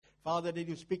Father, that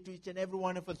you speak to each and every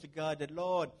one of us, God, that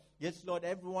Lord, yes, Lord,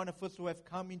 every one of us who have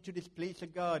come into this place,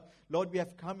 God, Lord, we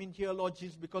have come in here, Lord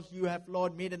Jesus, because you have,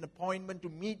 Lord, made an appointment to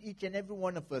meet each and every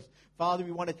one of us. Father,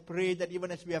 we want to pray that even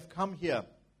as we have come here,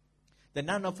 that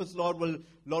none of us, Lord, will,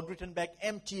 Lord, return back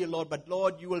empty, Lord, but,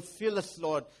 Lord, you will fill us,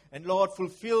 Lord. And, Lord,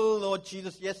 fulfill, Lord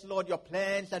Jesus, yes, Lord, your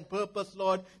plans and purpose,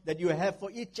 Lord, that you have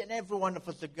for each and every one of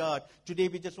us, God. Today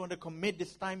we just want to commit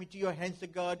this time into your hands,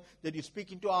 God, that you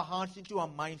speak into our hearts, into our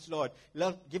minds, Lord.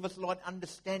 Lord, give us, Lord,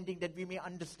 understanding that we may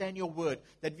understand your word,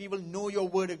 that we will know your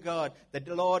word, God, that,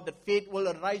 Lord, that faith will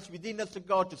arise within us,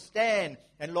 God, to stand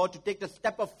and, Lord, to take the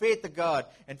step of faith, God.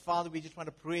 And, Father, we just want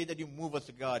to pray that you move us,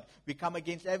 God. We come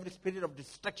against every spirit of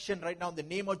destruction right now in the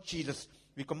name of Jesus.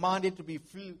 We command it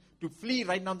to flee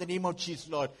right now in the name of Jesus,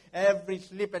 Lord. Every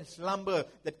sleep and slumber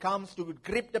that comes to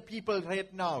grip the people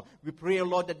right now, we pray,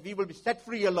 Lord, that we will be set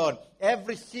free, Lord.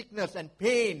 Every sickness and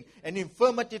pain and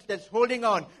infirmity that's holding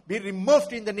on, be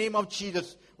removed in the name of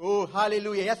Jesus. Oh,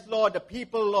 hallelujah. Yes, Lord, the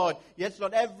people, Lord. Yes,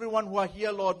 Lord, everyone who are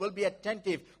here, Lord, will be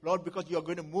attentive, Lord, because you are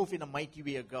going to move in a mighty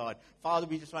way, God. Father,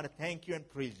 we just want to thank you and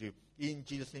praise you. In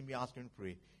Jesus' name we ask and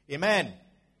pray. Amen.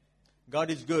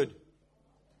 God is good.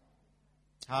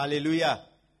 Hallelujah.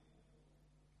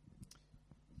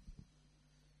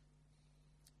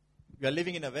 We are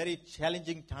living in a very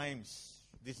challenging times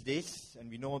these days, and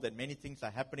we know that many things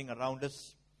are happening around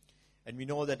us, and we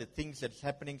know that the things that's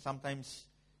happening sometimes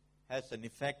has an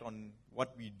effect on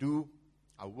what we do,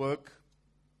 our work,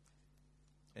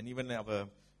 and even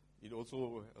it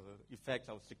also affects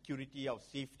our security, our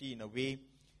safety in a way,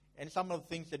 and some of the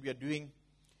things that we are doing,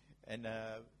 and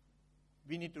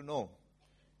we need to know.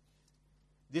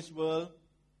 This world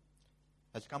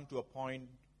has come to a point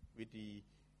with the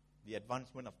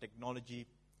advancement of technology,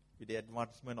 with the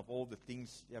advancement of all the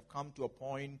things. They have come to a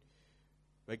point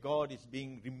where God is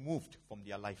being removed from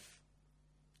their life.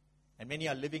 And many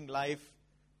are living life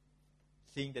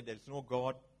saying that there is no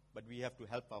God, but we have to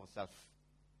help ourselves.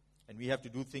 And we have to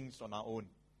do things on our own.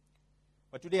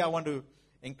 But today I want to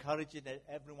encourage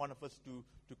every one of us to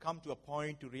come to a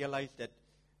point to realize that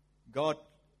God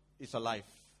is alive.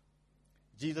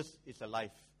 Jesus is alive.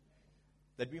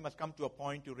 That we must come to a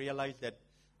point to realize that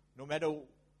no matter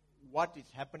what is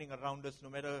happening around us, no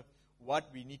matter what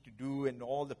we need to do and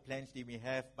all the plans that we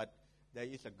have, but there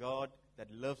is a God that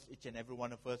loves each and every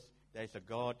one of us. There is a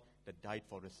God that died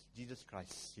for us. Jesus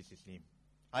Christ is his name.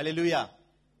 Hallelujah.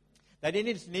 That in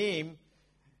his name,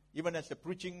 even as the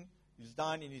preaching is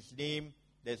done in his name,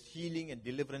 there's healing and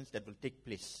deliverance that will take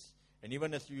place. And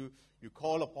even as you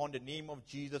call upon the name of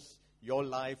Jesus, your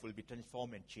life will be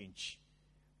transformed and changed.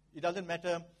 It doesn't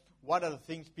matter what other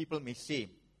things people may say,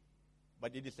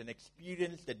 but it is an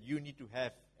experience that you need to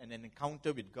have and an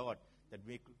encounter with God that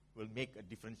will make a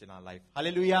difference in our life.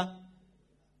 Hallelujah.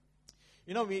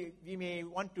 You know, we may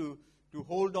want to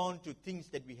hold on to things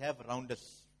that we have around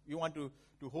us. We want to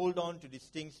hold on to these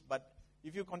things, but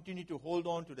if you continue to hold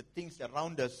on to the things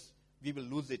around us, we will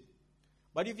lose it.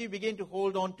 But if you begin to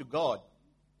hold on to God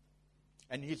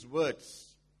and his words,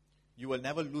 you will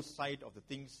never lose sight of the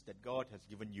things that God has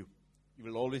given you. He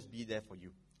will always be there for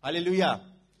you. Hallelujah.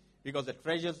 Because the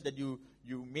treasures that you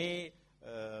may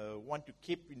want to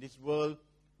keep in this world,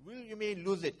 you may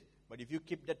lose it. But if you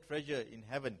keep that treasure in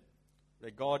heaven,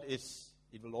 where God is,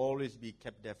 it will always be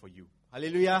kept there for you.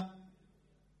 Hallelujah.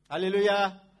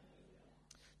 Hallelujah.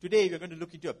 Today we are going to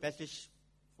look into a passage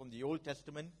from the Old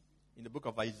Testament in the book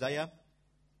of Isaiah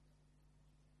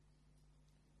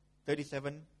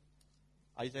 37.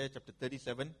 Isaiah chapter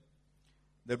 37.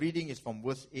 The reading is from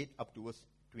verse 8 up to verse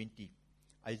 20.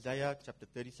 Isaiah chapter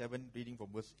 37, reading from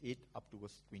verse 8 up to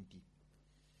verse 20.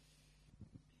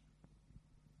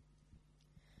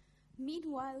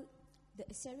 Meanwhile, the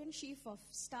Assyrian chief of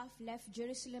staff left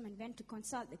Jerusalem and went to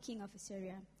consult the king of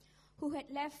Assyria, who had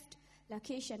left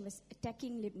Lachish and was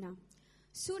attacking Libnah.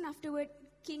 Soon afterward,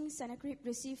 King Sennacherib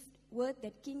received word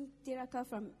that King Tirhakah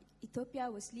from Ethiopia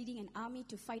was leading an army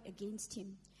to fight against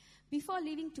him. Before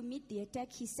leaving to meet the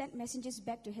attack, he sent messengers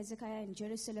back to Hezekiah in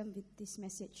Jerusalem with this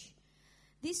message.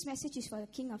 This message is for the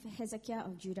king of Hezekiah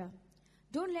of Judah.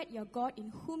 Don't let your God in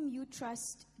whom you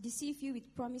trust deceive you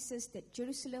with promises that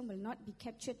Jerusalem will not be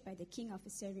captured by the king of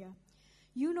Assyria.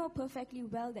 You know perfectly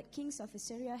well that kings of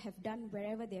Assyria have done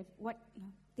wherever they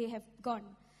have gone.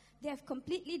 They have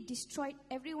completely destroyed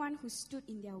everyone who stood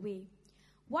in their way.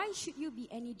 Why should you be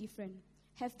any different?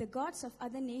 Have the gods of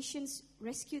other nations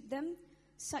rescued them?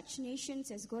 Such nations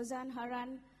as Gozan,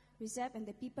 Haran, Rezab, and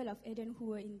the people of Eden who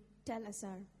were in Tel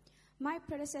Assar. My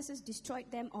predecessors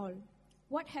destroyed them all.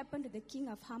 What happened to the king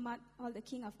of Hamath or the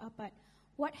king of Arpad?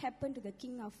 What happened to the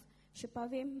king of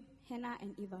Shepavim, Hena,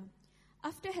 and Eva?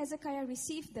 After Hezekiah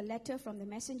received the letter from the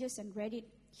messengers and read it,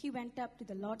 he went up to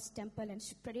the Lord's temple and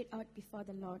spread it out before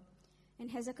the Lord. And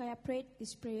Hezekiah prayed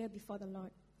this prayer before the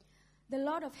Lord. The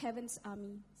Lord of heaven's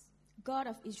armies, God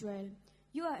of Israel,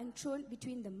 you are enthroned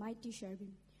between the mighty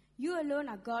cherubim. You alone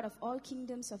are God of all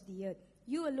kingdoms of the earth.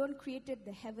 You alone created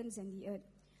the heavens and the earth.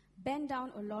 Bend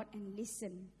down, O Lord, and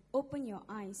listen. Open your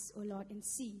eyes, O Lord, and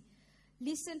see.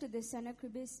 Listen to the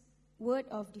Sennacherib's word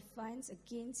of defiance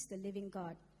against the living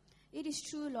God. It is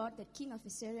true, Lord, that king of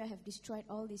Assyria have destroyed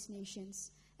all these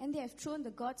nations, and they have thrown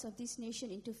the gods of this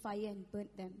nation into fire and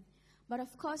burnt them. But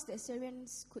of course the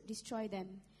Assyrians could destroy them.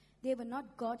 They were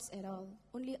not gods at all,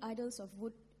 only idols of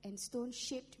wood and stone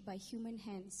shaped by human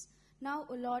hands. Now,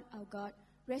 O Lord our God,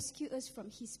 rescue us from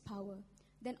his power.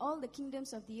 Then all the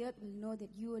kingdoms of the earth will know that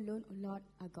you alone, O Lord,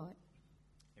 are God.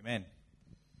 Amen.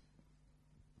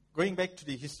 Going back to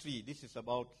the history,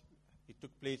 it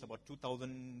took place about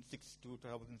 2,600 to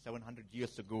 2,700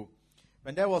 years ago,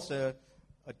 when there was a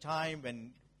time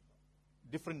when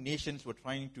different nations were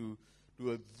trying to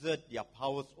exert their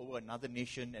powers over another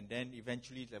nation, and then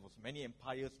eventually there was many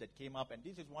empires that came up, and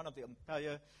this is one of the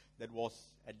empire that was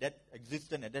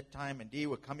existent at that time, and they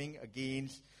were coming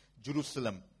against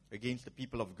Jerusalem, against the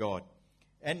people of God.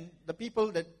 And the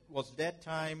people that was that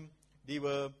time, they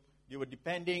were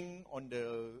depending on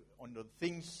the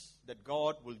things that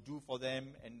God will do for them,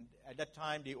 and at that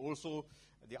time the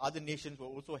other nations were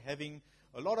also having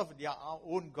a lot of their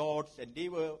own gods, and they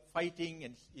were fighting,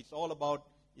 and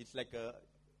it's like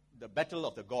the battle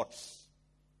of the gods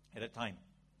at a time.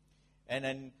 And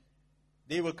then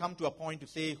they will come to a point to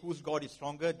say whose God is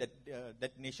stronger,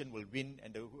 that nation will win,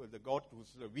 and the God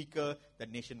who's weaker,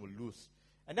 that nation will lose.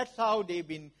 And that's how they've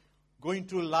been going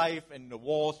through life and the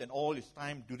wars and all this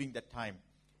time during that time.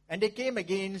 And they came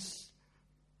against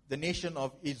the nation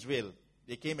of Israel.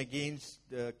 They came against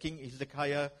the King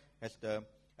Hezekiah as the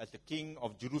king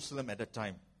of Jerusalem at that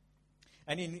time.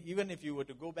 And even if you were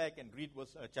to go back and read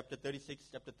chapter 36,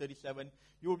 chapter 37,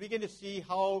 you will begin to see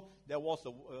how there was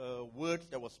words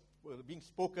that was being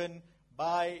spoken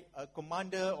by a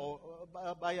commander or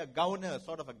by a governor,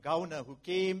 sort of a governor, who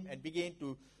came and began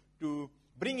to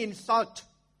bring insult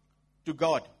to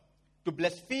God, to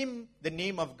blaspheme the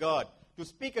name of God, to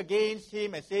speak against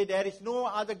him and say there is no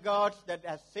other gods that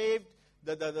has saved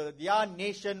their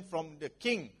nation from the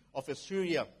king of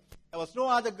Assyria. There was no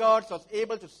other gods that was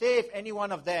able to save any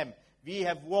one of them. We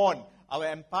have won. Our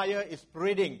empire is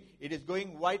spreading. It is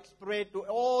going widespread to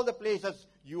all the places.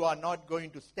 You are not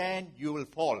going to stand. You will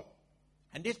fall.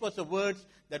 And this was the words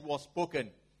that was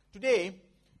spoken. Today,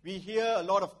 we hear a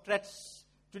lot of threats.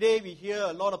 Today, we hear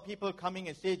a lot of people coming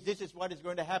and say, this is what is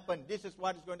going to happen. This is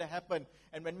what is going to happen.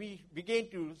 And when we begin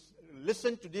to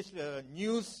listen to this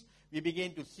news, we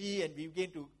begin to see, and we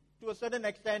begin to a certain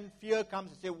extent, fear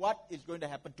comes and say, what is going to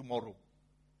happen tomorrow?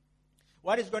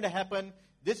 What is going to happen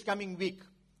this coming week?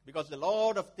 Because a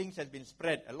lot of things has been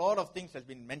spread. A lot of things has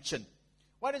been mentioned.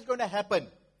 What is going to happen?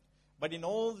 But in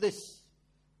all this,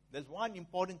 there's one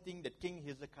important thing that King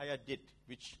Hezekiah did,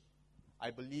 which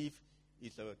I believe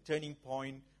is a turning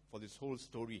point for this whole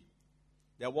story.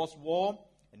 There was war,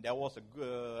 and there was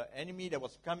an enemy that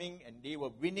was coming, and they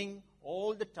were winning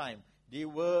all the time. They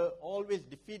were always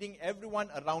defeating everyone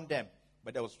around them.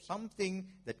 But there was something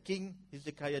that King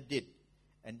Hezekiah did,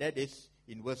 and that is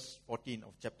in verse 14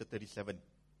 of chapter 37.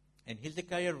 And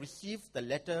Hezekiah received the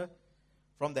letter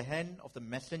from the hand of the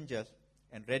messengers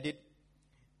and read it.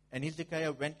 And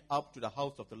Hezekiah went up to the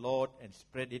house of the Lord and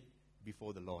spread it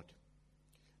before the Lord.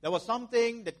 There was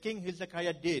something that King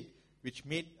Hezekiah did which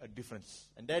made a difference.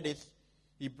 And that is,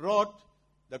 he brought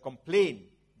the complaint,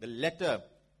 the letter,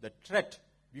 the threat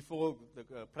before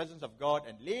the presence of God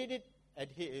and laid it at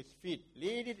his feet,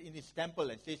 laid it in his temple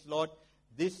and says, Lord,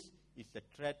 this is the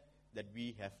threat that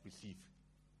we have received.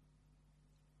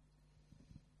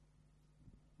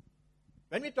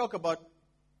 When we talk about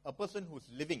a person who's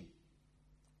living,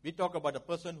 we talk about a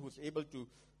person who's able to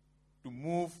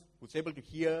move, who's able to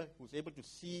hear, who's able to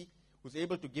see, who's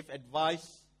able to give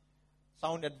advice,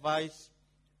 sound advice.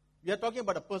 We are talking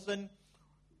about a person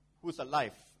who's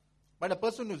alive. But a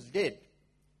person who's dead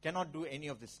cannot do any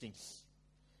of these things.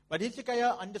 But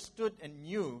Hezekiah understood and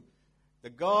knew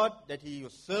the God that he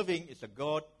was serving is a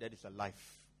God that is alive.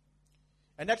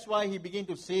 And that's why he began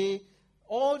to say,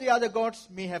 all the other gods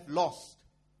may have lost,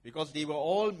 because they were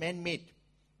all man-made.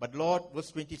 But Lord, verse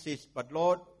 20 says, but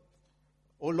Lord,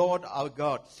 O Lord our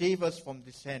God, save us from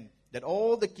this hand, that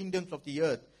all the kingdoms of the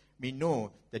earth may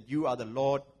know that you are the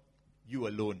Lord, you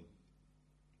alone.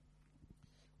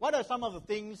 What are some of the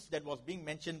things that was being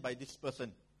mentioned by this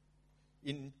person?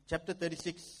 In chapter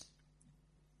 36,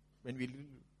 when we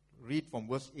read from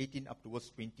verse 18 up to verse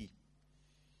 20.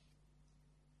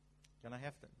 Can I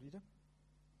have that, reader?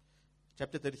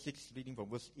 Chapter 36, reading from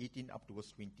verse 18 up to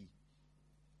verse 20.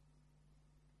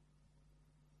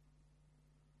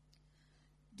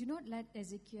 Do not let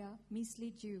Ezekiel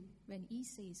mislead you when he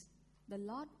says, "The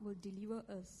Lord will deliver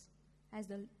us, as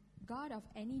the God of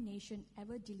any nation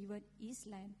ever delivered his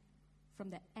land from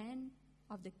the hand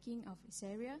of the king of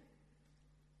Assyria.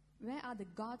 Where are the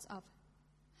gods of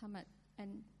Hamath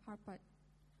and Harpad?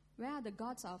 Where are the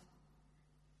gods of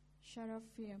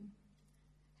Sharaphim?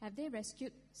 Have they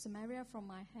rescued Samaria from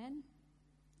my hand?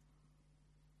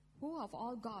 Who of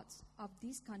all gods of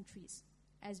these countries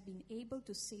has been able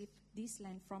to save this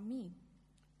land from me?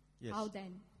 Yes. How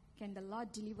then can the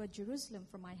Lord deliver Jerusalem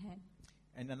from my hand?"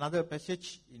 And another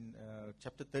passage in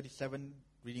chapter 37,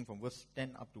 reading from verse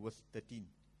 10 up to verse 13.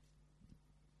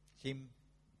 Same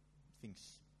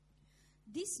things.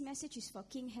 This message is for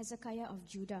King Hezekiah of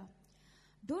Judah.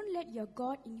 Don't let your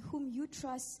God in whom you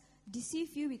trust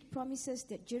deceive you with promises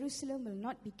that Jerusalem will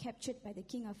not be captured by the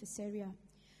king of Assyria.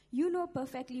 You know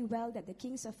perfectly well that the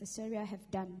kings of Assyria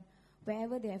have done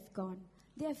wherever they have gone.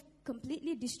 They have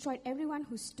completely destroyed everyone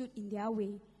who stood in their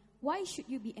way. Why should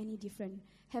you be any different?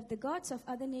 Have the gods of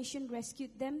other nations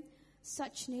rescued them?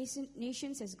 Such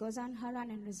nations as Gozan,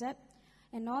 Haran, and Rezeb,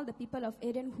 and all the people of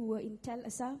Eden who were in Tel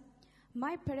Assar?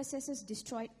 My predecessors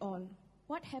destroyed all.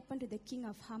 What happened to the king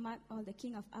of Hamath or the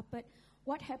king of Arpad?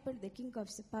 What happened to the king of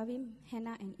Sepharvaim,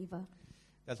 Hena, and Ivah?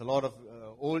 There's a lot of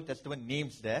Old Testament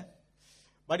names there.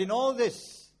 But in all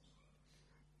this,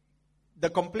 the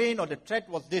complaint or the threat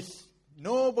was this: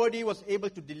 nobody was able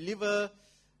to deliver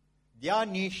their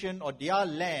nation or their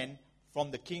land from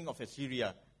the king of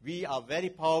Assyria. We are very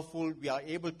powerful. We are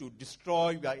able to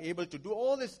destroy. We are able to do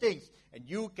all these things. And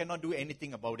you cannot do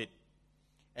anything about it.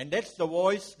 And that's the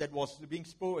voice that was being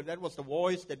spoken. That was the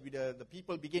voice that the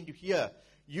people began to hear.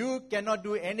 You cannot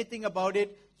do anything about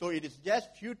it. So it is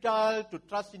just futile to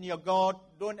trust in your God.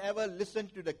 Don't ever listen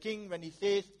to the king when he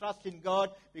says trust in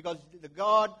God, because the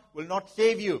God will not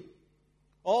save you.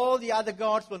 All the other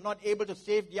gods will not able to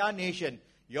save their nation.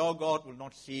 Your God will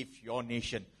not save your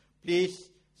nation. Please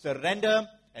surrender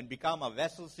and become a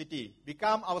vassal city.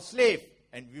 Become our slave,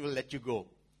 and we will let you go.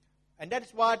 And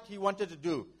that's what he wanted to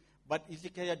do. But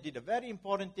Ezekiel did a very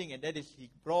important thing, and that is he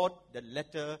brought the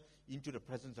letter into the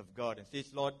presence of God and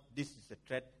says, "Lord, this is the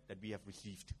threat that we have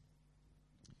received."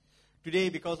 Today,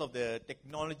 because of the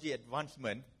technology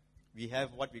advancement, we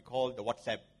have what we call the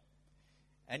WhatsApp.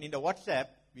 And in the WhatsApp,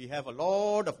 we have a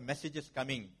lot of messages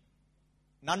coming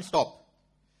non-stop,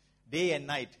 day and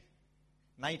night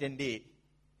and day.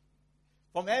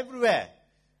 From everywhere,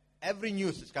 every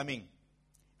news is coming.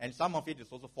 And some of it is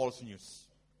also false news.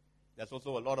 There's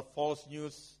also a lot of false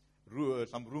news,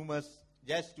 some rumors,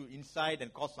 just to incite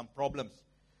and cause some problems.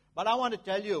 But I want to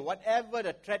tell you, whatever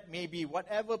the threat may be,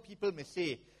 whatever people may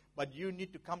say, but you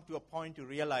need to come to a point to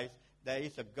realize there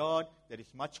is a God that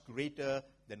is much greater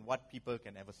than what people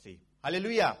can ever say.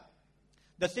 Hallelujah.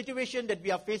 The situation that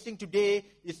we are facing today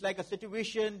is like a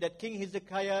situation that King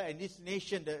Hezekiah and his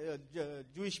nation, the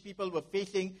Jewish people, were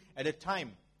facing at a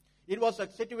time. It was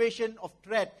a situation of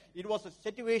threat. It was a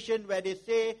situation where they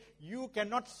say, you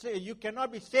cannot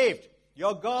be saved.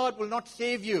 Your God will not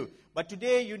save you. But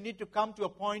today you need to come to a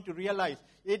point to realize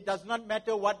it does not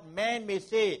matter what man may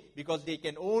say, because they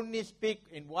can only speak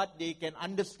in what they can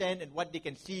understand and what they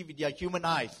can see with their human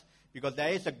eyes. Because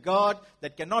there is a God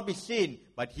that cannot be seen,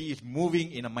 but he is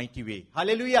moving in a mighty way.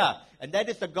 Hallelujah. And that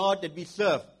is the God that we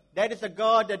serve. That is the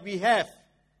God that we have.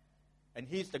 And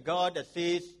he is the God that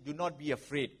says, do not be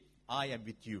afraid. I am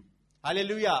with you.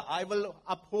 Hallelujah. I will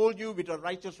uphold you with a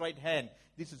righteous right hand.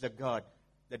 This is a God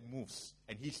that moves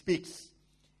and he speaks.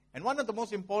 And one of the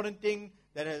most important things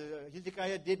that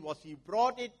Hezekiah did was he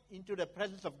brought it into the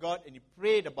presence of God and he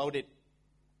prayed about it.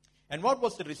 And what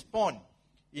was the response?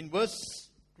 In verse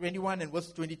 21 and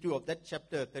verse 22 of that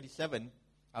chapter 37,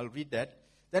 I'll read that.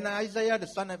 Then Isaiah the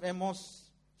son of Amos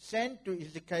sent to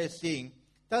Hezekiah saying,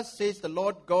 "Thus says the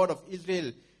Lord God of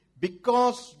Israel,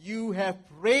 because you have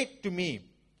prayed to me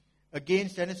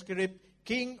against Sennacherib,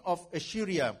 king of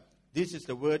Assyria, this is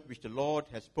the word which the Lord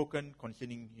has spoken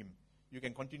concerning him." You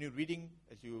can continue reading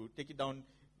as you take it down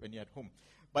when you're at home.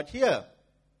 But here,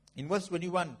 in verse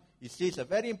 21, it says a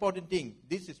very important thing.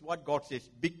 This is what God says.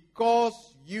 Because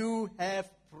you have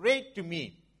prayed to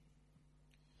me.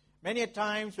 Many a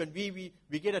times when we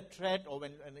get a threat or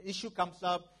when an issue comes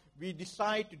up, we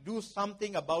decide to do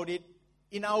something about it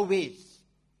in our ways.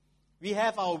 We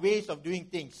have our ways of doing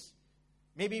things.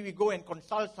 Maybe we go and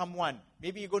consult someone.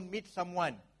 Maybe you go and meet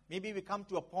someone. Maybe we come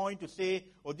to a point to say,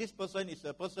 oh, this person is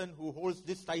a person who holds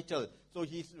this title. So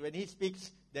when he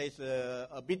speaks, there is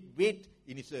a bit weight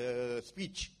in his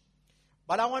speech.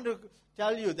 But I want to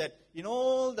tell you that in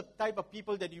all the type of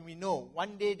people that you may know,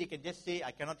 one day they can just say,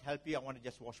 I cannot help you, I want to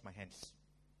just wash my hands.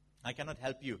 I cannot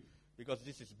help you because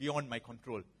this is beyond my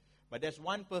control. But there's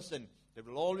one person that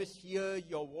will always hear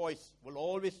your voice, will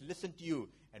always listen to you,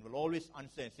 and will always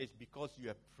answer and says, because you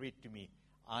have prayed to me,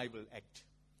 I will act.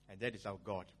 And that is our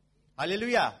God.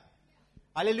 Hallelujah.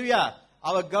 Hallelujah.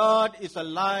 Our God is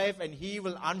alive and He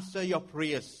will answer your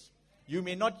prayers. You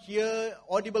may not hear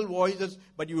audible voices,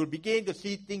 but you will begin to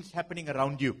see things happening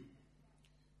around you.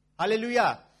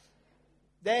 Hallelujah.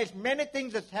 There's many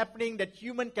things that's happening that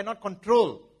human cannot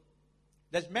control.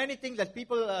 There's many things that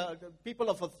people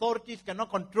of authorities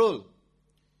cannot control.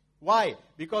 Why?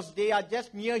 Because they are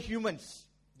just mere humans.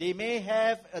 They may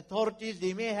have authorities,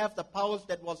 they may have the powers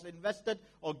that was invested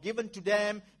or given to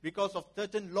them because of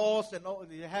certain laws and all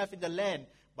they have in the land.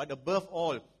 But above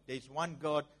all, there is one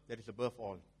God that is above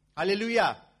all.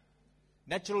 Hallelujah.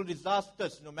 Natural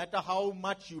disasters, no matter how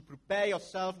much you prepare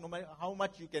yourself, no matter how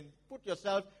much you can put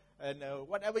yourself and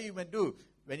whatever you may do,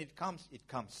 when it comes, it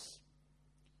comes.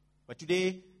 But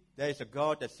today, there is a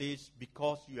God that says,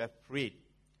 because you have prayed.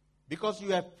 Because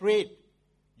you have prayed,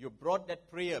 you brought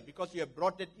that prayer, because you have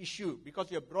brought that issue,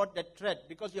 because you have brought that threat,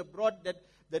 because you have brought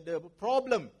the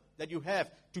problem that you have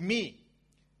to me,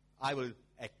 I will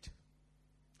act.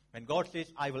 When God says,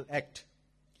 I will act,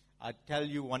 I tell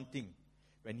you one thing.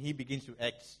 When He begins to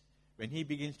act, when He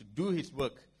begins to do His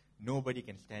work, nobody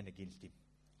can stand against Him.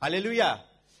 Hallelujah.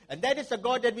 And that is the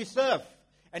God that we serve.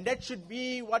 And that should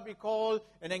be what we call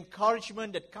an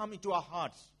encouragement that comes into our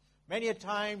hearts. Many a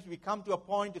times we come to a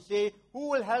point to say, who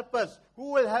will help us?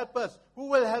 Who will help us? Who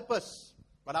will help us?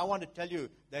 But I want to tell you,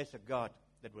 there is a God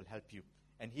that will help you.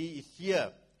 And He is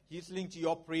here. He is listening to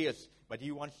your prayers. But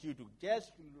He wants you to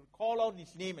just call out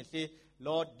His name and say,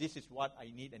 Lord, this is what I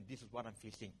need and this is what I'm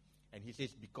facing. And He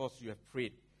says, because you have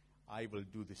prayed, I will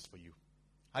do this for you.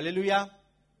 Hallelujah.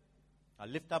 I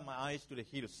lift up my eyes to the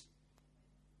hills.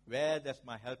 Where does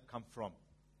my help come from?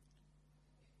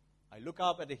 I look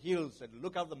up at the hills and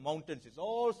look up the mountains. It's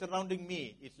all surrounding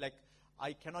me. It's like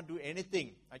I cannot do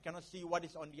anything. I cannot see what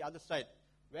is on the other side.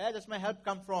 Where does my help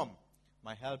come from?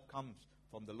 My help comes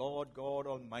from the Lord God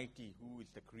Almighty, who is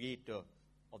the creator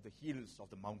of the hills, of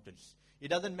the mountains. It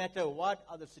doesn't matter what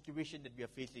other situation that we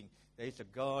are facing. There is a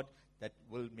God that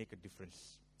will make a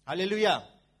difference. Hallelujah.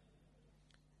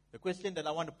 The question that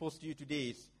I want to pose to you today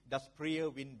is, does prayer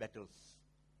win battles?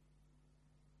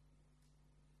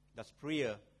 Does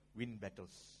prayer win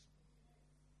battles?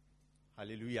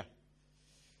 Hallelujah.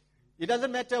 It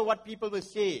doesn't matter what people will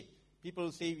say. People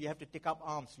will say we have to take up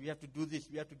arms, we have to do this,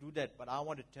 we have to do that. But I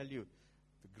want to tell you,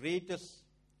 the greatest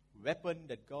weapon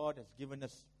that God has given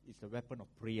us is the weapon of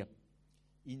prayer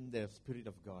in the Spirit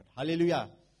of God. Hallelujah.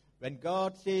 When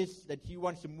God says that He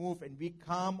wants to move and we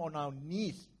come on our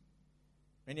knees,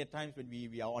 many times when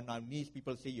we are on our knees,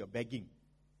 people say you're begging.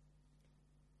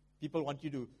 People want you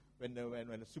to, when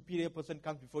a superior person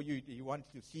comes before you, he wants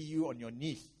to see you on your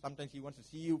knees. Sometimes he wants to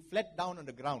see you flat down on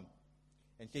the ground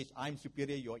and says, I'm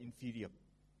superior, you're inferior.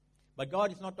 But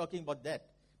God is not talking about that.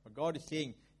 But God is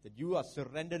saying that you are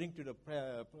surrendering to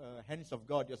the hands of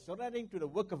God. You're surrendering to the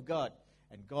work of God.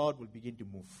 And God will begin to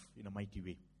move in a mighty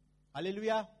way.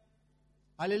 Hallelujah.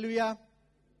 Hallelujah.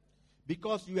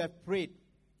 Because you have prayed.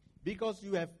 Because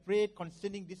you have prayed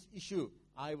concerning this issue,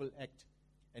 I will act.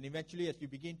 And eventually, as you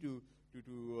begin to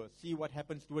see what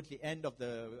happens towards the end of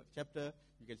the chapter,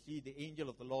 you can see the angel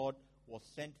of the Lord was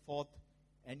sent forth,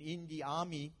 and in the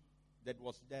army that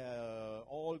was there,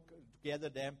 all together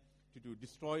there to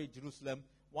destroy Jerusalem,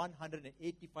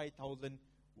 185,000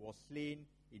 was slain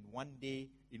in one day,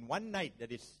 in one night,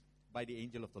 that is, by the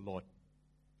angel of the Lord.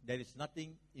 There is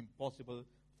nothing impossible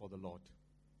for the Lord.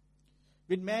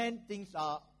 With man,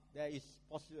 there is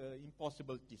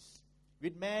impossibilities.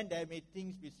 With man, there may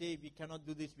things we say, we cannot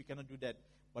do this, we cannot do that.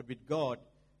 But with God,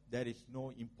 there is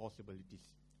no impossibilities.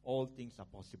 All things are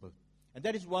possible. And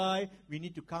that is why we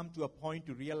need to come to a point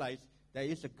to realize there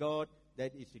is a God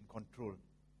that is in control.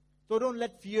 So don't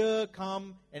let fear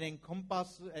come and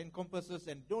encompass us,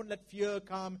 and don't let fear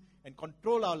come and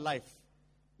control our life.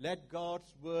 Let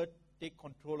God's word take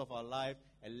control of our life,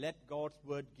 and let God's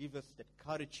word give us that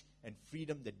courage and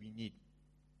freedom that we need.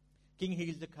 King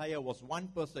Hezekiah was one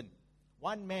person,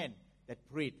 one man that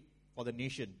prayed for the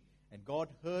nation. And God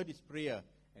heard his prayer,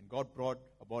 and God brought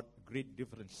about great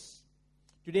difference.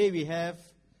 Today we have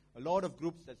a lot of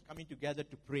groups that's coming together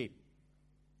to pray.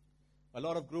 A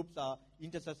lot of groups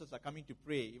intercessors are coming to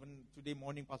pray. Even today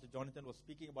morning, Pastor Jonathan was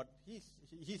speaking about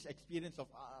his experience of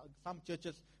some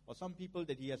churches or some people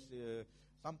that he has,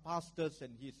 some pastors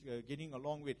and he's getting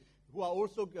along with, who are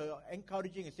also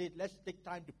encouraging and saying, let's take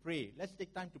time to pray. Let's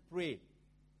take time to pray.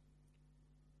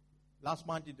 Last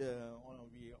month,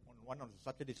 on one of the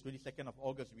Saturdays, 22nd of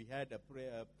August, we had a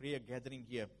prayer gathering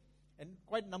here. And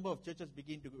quite a number of churches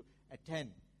began to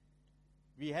attend.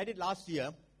 We had it last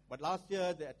year, but last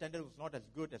year the attendance was not as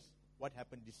good as what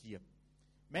happened this year.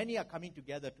 Many are coming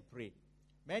together to pray.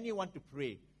 Many want to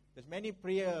pray. There's many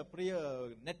prayer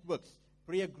networks,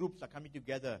 prayer groups are coming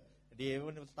together. They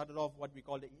even started off what we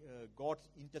call the God's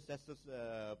Intercessors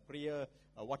prayer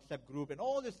WhatsApp group and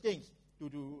all these things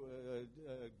to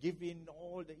give in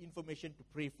all the information to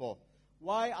pray for.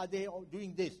 Why are they all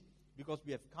doing this? Because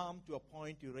we have come to a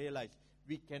point to realize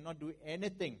we cannot do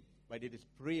anything, but it is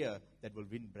prayer that will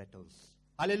win battles.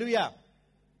 Hallelujah!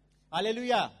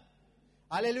 Hallelujah!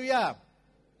 Hallelujah!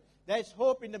 There is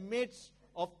hope in the midst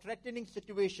of threatening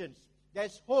situations. There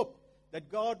is hope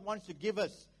that God wants to give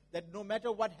us, that no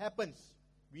matter what happens,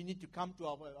 we need to come to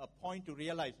a point to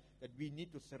realize that we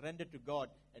need to surrender to God,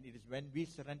 and it is when we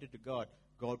surrender to God,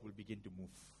 God will begin to move.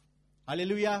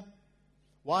 Hallelujah!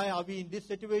 Why are we in this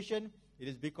situation? It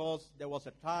is because there was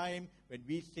a time when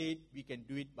we said we can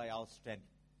do it by our strength.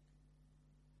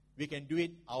 We can do it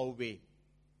our way.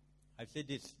 I've said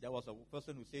this. There was a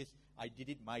person who says, I did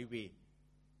it my way.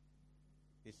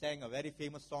 They sang a very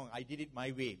famous song, I did it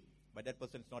my way. But that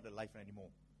person is not alive anymore.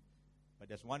 But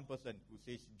there's one person who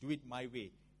says, do it my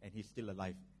way, and he's still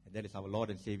alive. And that is our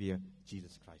Lord and Savior,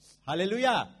 Jesus Christ.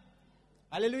 Hallelujah!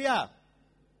 Hallelujah!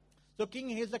 So King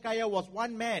Hezekiah was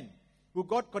one man who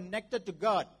got connected to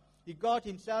God. He got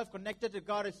himself connected to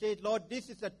God and said, Lord, this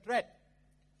is a threat.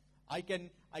 I can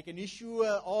issue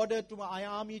an order to my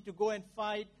army to go and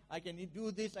fight. I can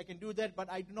do this, I can do that,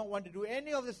 but I do not want to do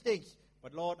any of these things.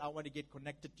 But Lord, I want to get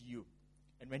connected to you.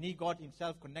 And when he got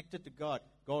himself connected to God,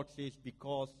 God says,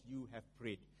 because you have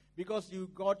prayed. Because you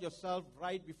got yourself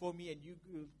right before me and you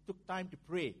took time to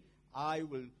pray, I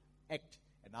will act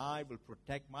and I will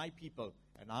protect my people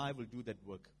and I will do that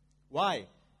work. Why?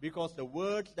 Because the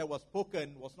words that was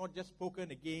spoken was not just spoken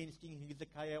against King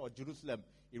Hezekiah or Jerusalem.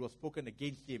 It was spoken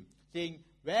against him, saying,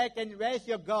 where is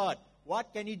your God?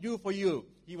 What can he do for you?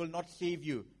 He will not save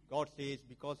you. God says,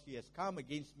 because he has come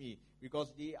against me,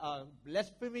 because they are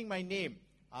blaspheming my name,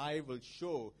 I will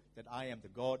show that I am the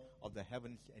God of the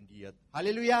heavens and the earth.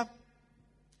 Hallelujah!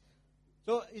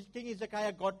 So King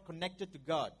Hezekiah got connected to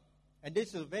God. And this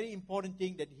is a very important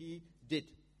thing that he did.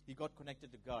 He got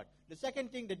connected to God. The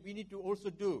second thing that we need to also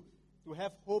do to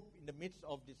have hope in the midst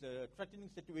of this threatening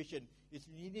situation is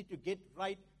we need to get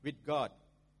right with God.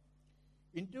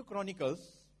 In 2 Chronicles,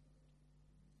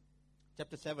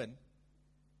 chapter 7,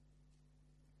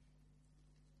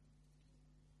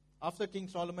 after King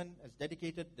Solomon has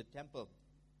dedicated the temple,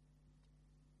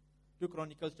 2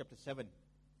 Chronicles chapter 7,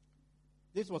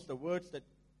 this was the words that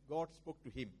God spoke to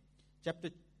him. Chapter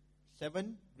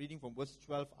 7, reading from verse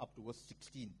 12 up to verse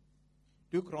 16.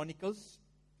 2 Chronicles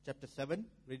chapter 7,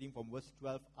 reading from verse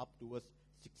 12 up to verse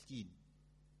 16.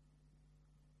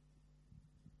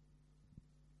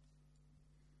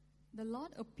 The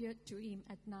Lord appeared to him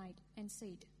at night and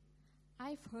said,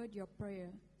 I've heard your prayer,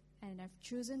 and I've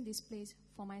chosen this place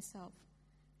for myself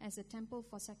as a temple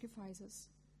for sacrifices.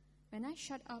 When I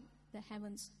shut up the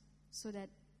heavens so that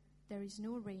there is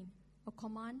no rain, or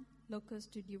command locusts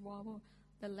to devour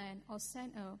the land, or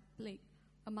send a plague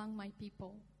among my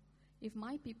people, if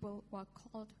my people who are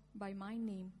called by my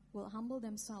name will humble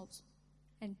themselves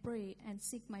and pray and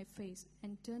seek my face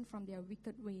and turn from their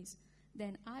wicked ways,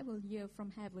 then I will hear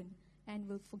from heaven and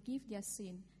will forgive their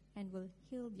sin and will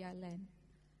heal their land.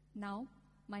 Now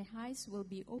my eyes will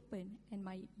be open and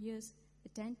my ears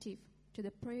attentive to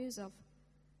the prayers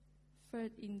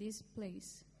offered in this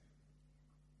place.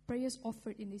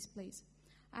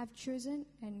 I have chosen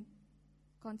and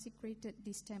consecrated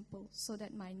this temple so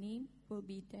that my name will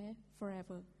be there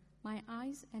forever. My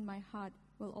eyes and my heart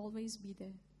will always be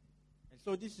there. And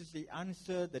so this is the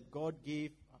answer that God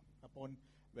gave upon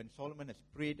when Solomon has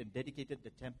prayed and dedicated the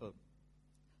temple.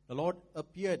 The Lord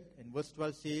appeared, and verse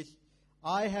 12 says,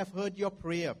 I have heard your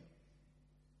prayer.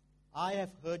 I have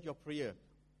heard your prayer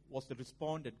was the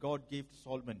response that God gave to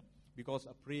Solomon because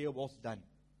a prayer was done.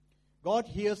 God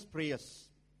hears prayers.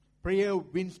 Prayer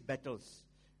wins battles.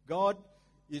 God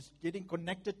is getting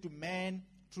connected to man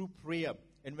through prayer.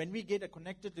 And when we get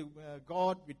connected to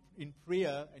God in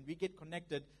prayer and we get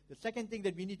connected, the second thing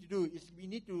that we need to do is we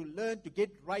need to learn to get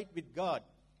right with God.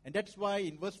 And that's why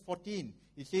in verse 14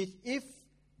 it says, if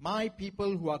my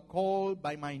people who are called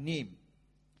by my name,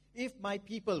 If my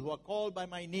people who are called by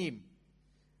my name,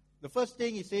 the first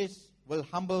thing he says, will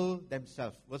humble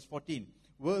themselves. Verse 14,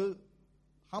 will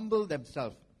humble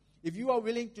themselves. If you are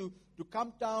willing to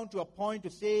come down to a point to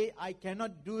say, I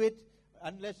cannot do it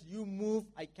unless you move,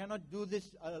 I cannot do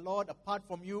this, Lord, apart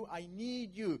from you, I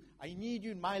need you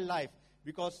in my life,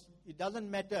 because it doesn't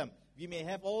matter. We may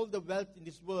have all the wealth in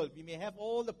this world, we may have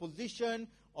all the position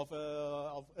of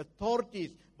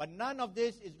authorities, but none of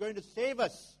this is going to save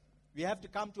us. We have to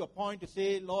come to a point to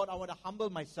say, Lord, I want to humble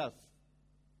myself.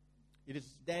 It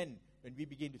is then when we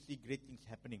begin to see great things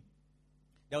happening.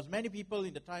 There was many people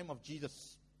in the time of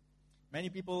Jesus, many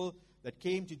people that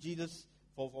came to Jesus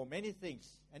for many things.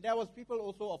 And there was people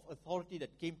also of authority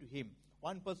that came to him.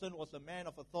 One person was a man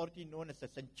of authority known as a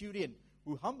centurion,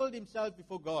 who humbled himself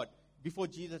before God. Before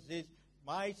Jesus says,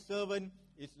 my servant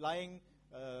is lying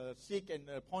sick and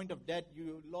at the point of death.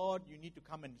 Lord, you need to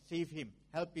come and save him,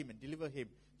 help him and deliver him.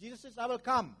 Jesus says, I will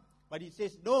come. But he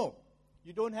says, no,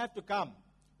 you don't have to come.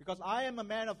 Because I am a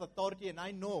man of authority and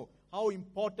I know how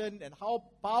important and how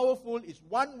powerful is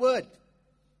one word.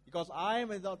 Because I am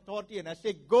with authority and I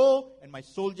say, go, and my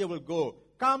soldier will go.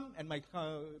 Come, and my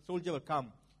soldier will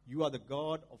come. You are the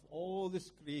God of all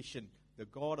this creation, the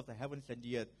God of the heavens and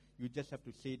the earth. You just have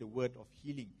to say the word of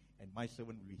healing, and my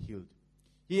servant will be healed.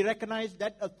 He recognized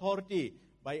that authority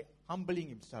by humbling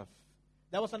himself.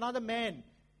 There was another man,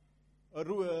 a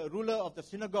ruler of the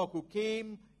synagogue, who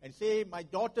came and said, my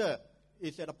daughter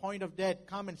is at a point of death.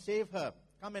 Come and save her.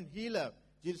 Come and heal her.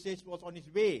 Jesus says he was on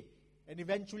his way. And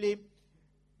eventually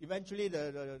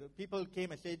the people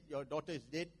came and said, your daughter is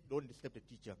dead, don't disturb the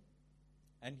teacher.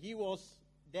 And he was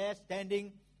there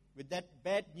standing with that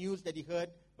bad news that he heard,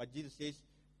 but Jesus says,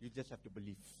 you just have to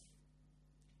believe.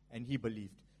 And he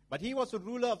believed. But he was a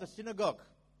ruler of the synagogue.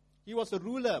 He was a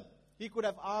ruler. He could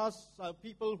have asked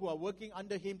people who are working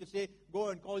under him to say, go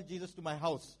and call Jesus to my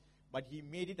house. But he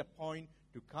made it a point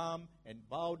to come and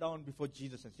bow down before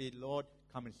Jesus and say, Lord,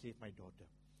 come and save my daughter.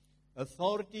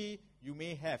 Authority you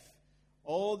may have,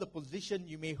 all the position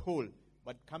you may hold,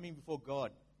 but coming before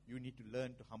God, you need to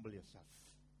learn to humble yourself.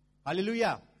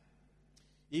 Hallelujah.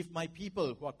 If my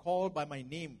people who are called by my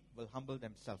name will humble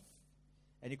themselves.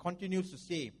 And he continues to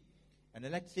say, and the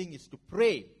next thing is to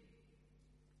pray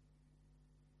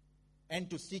and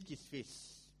to seek his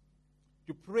face.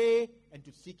 To pray and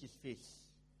to seek his face.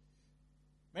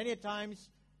 Many times,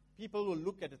 people will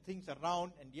look at the things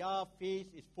around and their face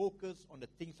is focused on the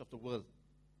things of the world.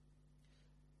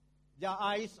 Their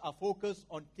eyes are focused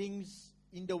on things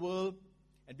in the world,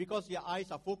 and because their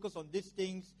eyes are focused on these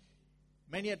things,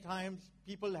 many a times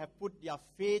people have put their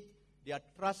faith, their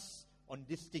trust on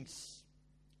these things.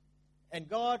 And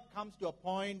God comes to a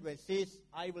point where He says,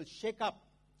 I will shake up.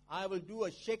 I will do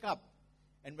a shake up.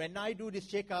 And when I do this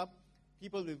shake up,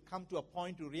 people will come to a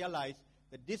point to realize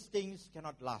that these things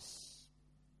cannot last.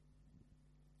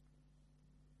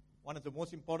 One of the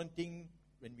most important things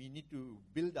when we need to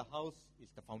build a house is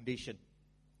the foundation.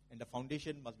 And the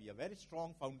foundation must be a very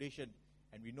strong foundation.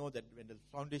 And we know that when the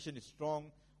foundation is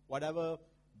strong, whatever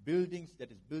buildings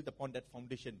that is built upon that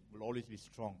foundation will always be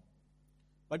strong.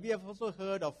 But we have also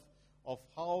heard of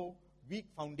how weak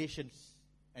foundations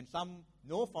and some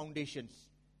no foundations,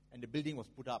 and the building was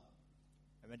put up.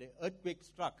 And when the earthquake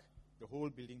struck, the whole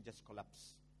building just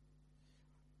collapsed.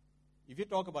 If you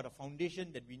talk about a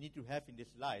foundation that we need to have in this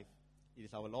life, it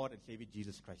is our Lord and Savior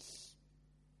Jesus Christ.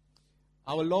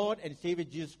 Our Lord and Savior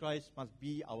Jesus Christ must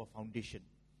be our foundation.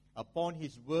 Upon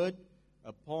His word,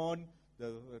 upon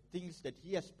the things that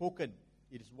He has spoken,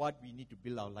 it is what we need to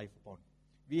build our life upon.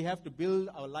 We have to build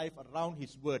our life around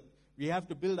His word. We have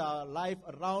to build our life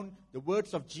around the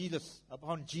words of Jesus,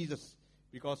 upon Jesus.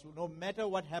 Because no matter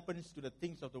what happens to the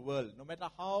things of the world, no matter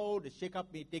how the shake-up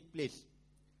may take place,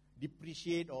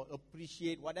 depreciate or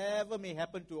appreciate, whatever may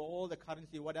happen to all the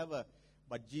currency, whatever,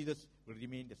 but Jesus will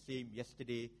remain the same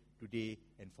yesterday, today,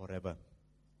 and forever.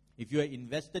 If you have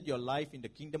invested your life in the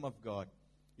kingdom of God,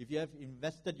 if you have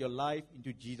invested your life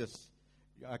into Jesus,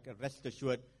 you are rest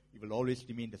assured, it will always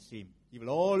remain the same. It will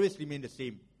always remain the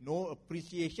same. No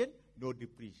appreciation, no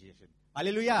depreciation.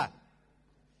 Hallelujah.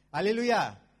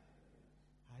 Hallelujah.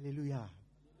 Hallelujah.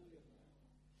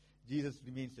 Jesus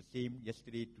remains the same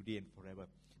yesterday, today, and forever.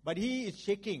 But He is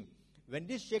shaking. When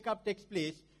this shake-up takes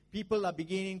place, people are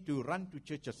beginning to run to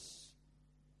churches.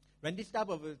 When this type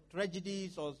of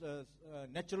tragedies or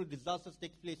natural disasters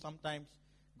take place sometimes,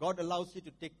 God allows it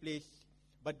to take place.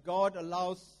 But God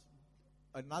allows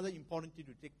another important thing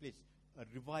to take place, a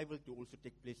revival to also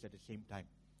take place at the same time.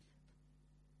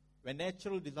 When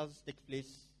natural disasters take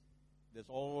place, the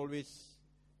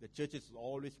church is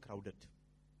always crowded.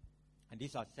 And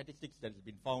these are statistics that have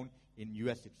been found in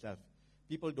U.S. itself.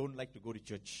 people don't like to go to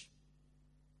church.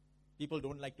 People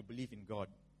don't like to believe in God.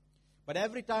 But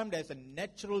every time there's a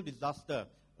natural disaster,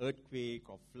 earthquake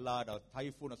or flood or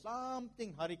typhoon or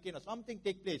something, hurricane or something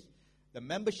take place, the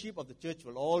membership of the church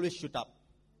will always shoot up.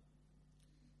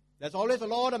 There's always a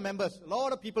lot of members, a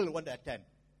lot of people who want to attend.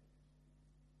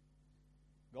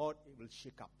 God will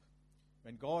shake up.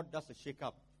 When God does a shake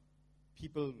up,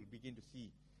 people will begin to see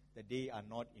that they are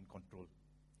not in control.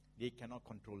 They cannot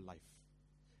control life.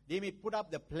 They may put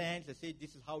up the plans and say, this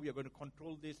is how we are going to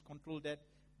control this, control that.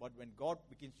 But when God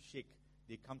begins to shake,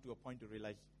 they come to a point to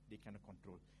realize they cannot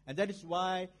control. And that is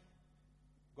why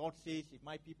God says, if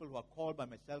my people who are called by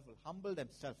myself will humble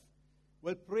themselves,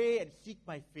 will pray and seek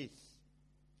my face,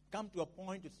 come to a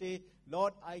point to say,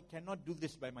 Lord, I cannot do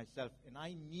this by myself, and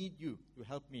I need you to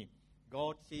help me.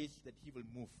 God says that he will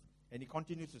move. And he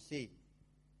continues to say,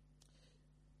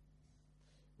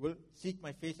 will seek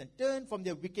my face and turn from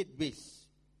their wicked ways.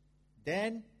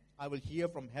 Then I will hear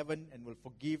from heaven and will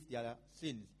forgive their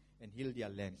sins and heal their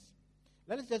lands.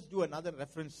 Let us just do another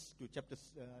reference to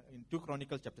in 2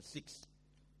 Chronicles chapter 6,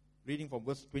 reading from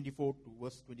verse 24 to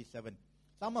verse 27.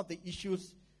 Some of the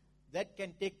issues that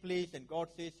can take place, and God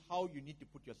says how you need to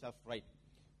put yourself right.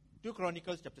 2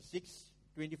 Chronicles chapter 6,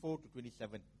 24 to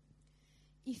 27.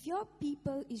 If your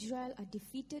people Israel are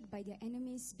defeated by their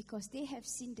enemies because they have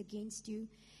sinned against you,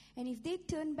 and if they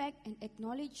turn back and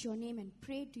acknowledge your name and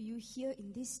pray to you here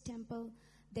in this temple,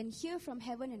 then hear from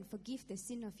heaven and forgive the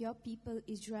sin of your people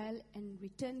Israel and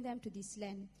return them to this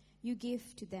land you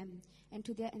gave to them and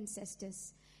to their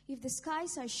ancestors. If the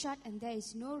skies are shut and there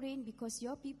is no rain because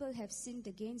your people have sinned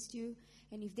against you,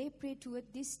 and if they pray toward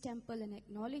this temple and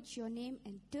acknowledge your name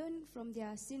and turn from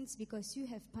their sins because you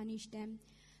have punished them,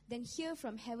 then hear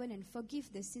from heaven and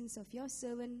forgive the sins of your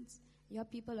servants, your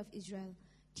people of Israel.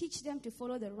 Teach them to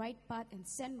follow the right path and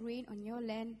send rain on your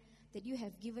land that you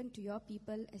have given to your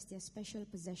people as their special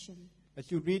possession.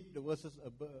 As you read the verses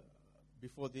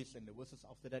before this and the verses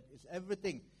after that, it's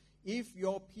everything. If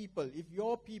your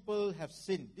people have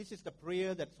sinned, this is the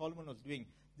prayer that Solomon was doing.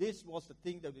 This was the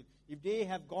thing that if they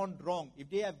have gone wrong, if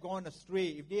they have gone astray,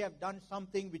 if they have done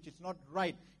something which is not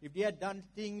right, if they have done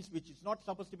things which is not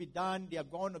supposed to be done, they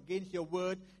have gone against your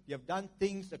word, they have done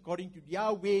things according to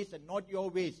their ways and not your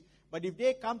ways. But if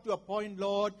they come to a point,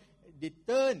 Lord, they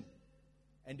turn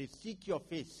and they seek your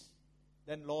face,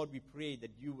 then, Lord, we pray that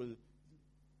you will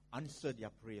answer their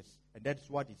prayers. And that's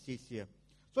what it says here.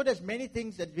 So there's many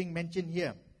things that's being mentioned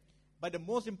here. But the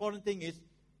most important thing is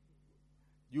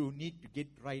you need to get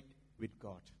right with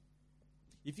God.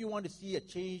 If you want to see a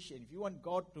change, and if you want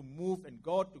God to move and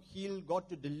God to heal, God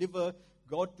to deliver,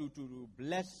 God to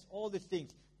bless, all these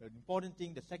things, the important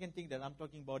thing, the second thing that I'm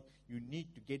talking about, you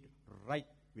need to get right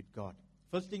with God.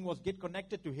 First thing was get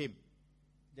connected to him.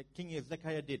 The King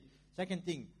Hezekiah did. Second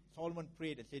thing, Solomon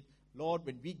prayed and said, Lord,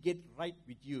 when we get right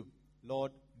with you,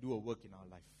 Lord, do a work in our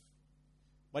life.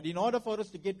 But in order for us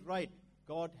to get right,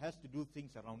 God has to do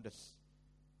things around us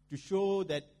to show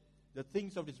that the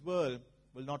things of this world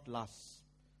will not last.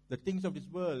 The things of this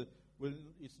world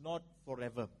is not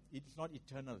forever. It is not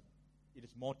eternal. It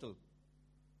is mortal.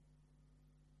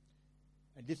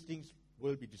 And these things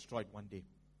will be destroyed one day.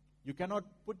 You cannot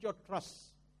put your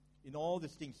trust in all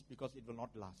these things because it will not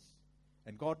last.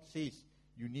 And God says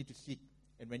you need to seek.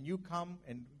 And when you come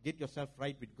and get yourself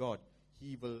right with God,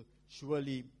 he will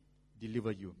surely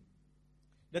deliver you.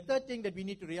 The third thing that we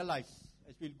need to realize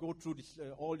as we go through this,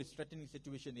 all this threatening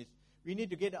situation is we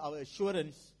need to get our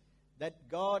assurance that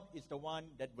God is the one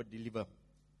that will deliver.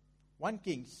 1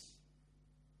 Kings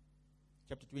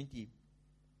chapter 20.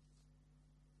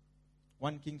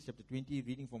 1 Kings chapter 20,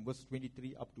 reading from verse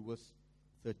 23 up to verse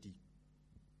 30.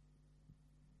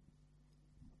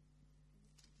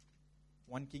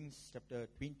 1 Kings chapter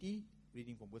 20,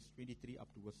 reading from verse 23 up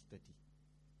to verse 30.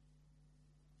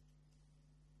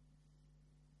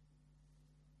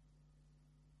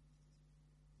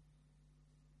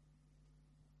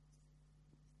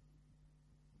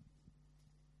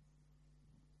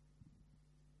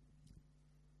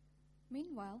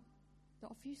 Meanwhile, the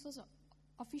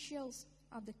officials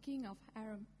of the king of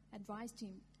Aram advised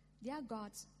him, their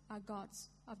gods are gods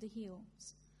of the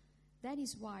hills. That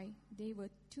is why they were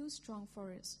too strong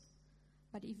for us.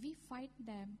 But if we fight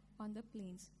them on the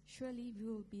plains, surely we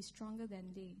will be stronger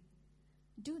than they.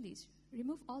 Do this,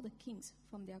 remove all the kings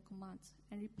from their commands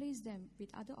and replace them with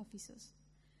other officers.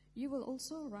 You will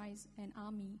also raise an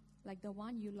army like the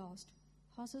one you lost,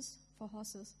 horses for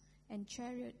horses and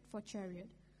chariot for chariot,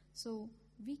 so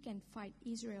we can fight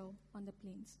Israel on the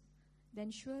plains.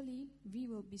 Then surely we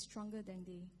will be stronger than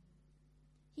they.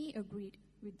 He agreed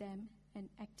with them and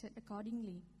acted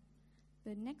accordingly.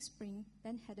 The next spring,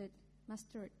 Ben-Hadad,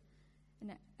 mustered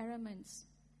and Arameans,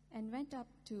 and went up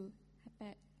to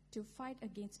Hepek to fight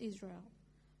against Israel.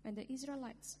 When the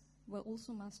Israelites were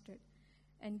also mustered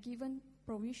and given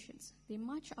provisions, they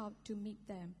marched out to meet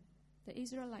them. The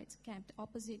Israelites camped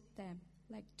opposite them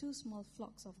like two small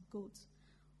flocks of goats,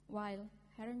 while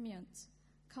Arameans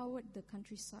covered the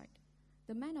countryside.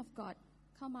 The man of God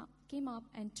came up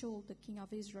and told the king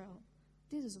of Israel,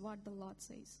 "This is what the Lord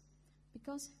says.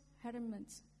 Because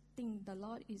Arameans think the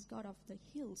Lord is God of the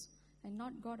hills and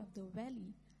not God of the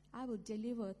valley, I will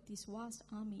deliver this vast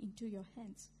army into your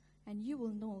hands, and you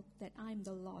will know that I am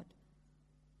the Lord."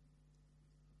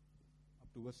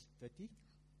 Up to verse 30.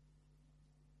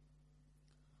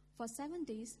 For 7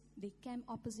 days they camped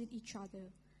opposite each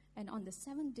other, and on the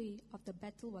 7th day of the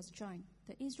battle was joined.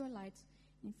 The Israelites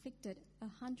inflicted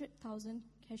 100,000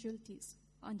 casualties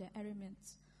on the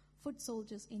Arameans, foot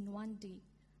soldiers in 1 day.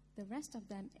 The rest of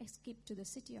them escaped to the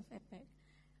city of Epek,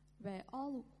 where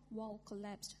all wall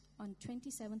collapsed on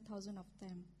 27,000 of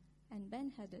them, and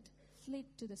Ben-Hadad fled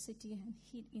to the city and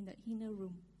hid in the inner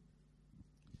room.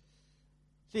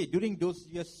 See, during those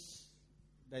years,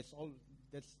 that's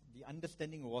the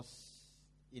understanding was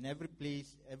in every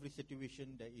place, every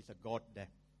situation, there is a God there.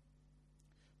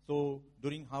 So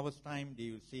during harvest time, they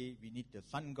will say, we need the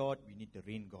sun god, we need the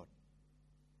rain god.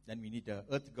 Then we need the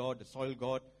earth god, the soil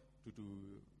god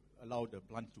to allow the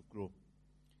plants to grow.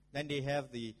 Then they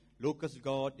have the locust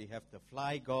god, they have the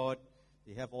fly god,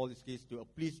 they have all these things to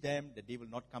please them that they will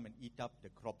not come and eat up the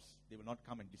crops. They will not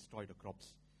come and destroy the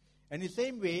crops. And in the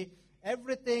same way,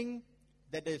 everything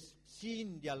that is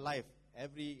seen in their life,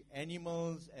 every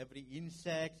animals, every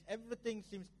insects, everything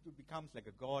seems to becomes like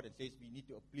a god and says, we need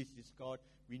to please this god,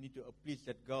 we need to please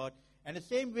that god. And the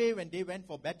same way when they went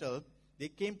for battle, they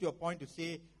came to a point to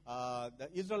say, the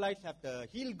Israelites have the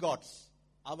hill gods.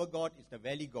 Our God is the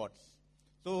valley gods.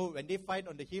 So when they fight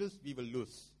on the hills, we will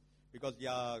lose. Because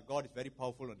their God is very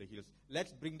powerful on the hills.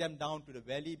 Let's bring them down to the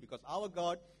valley because our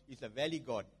God is a valley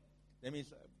God. That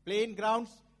means plain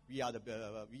grounds, we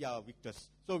are victors.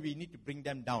 So we need to bring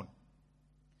them down.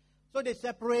 So they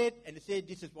separate and they say,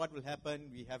 this is what will happen.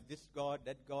 We have this God,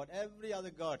 that God, every other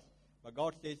God. But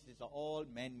God says these are all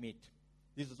man-made.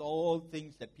 These are all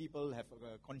things that people have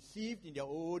conceived in their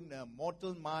own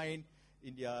mortal mind,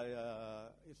 in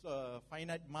their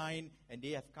finite mind, and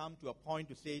they have come to a point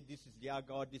to say, this is their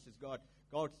God, this is God.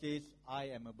 God says, I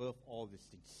am above all these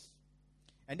things.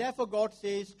 And therefore God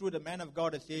says, through the man of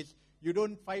God, says, you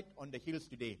don't fight on the hills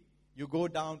today. You go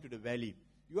down to the valley.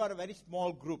 You are a very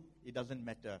small group. It doesn't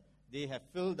matter. They have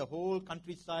filled the whole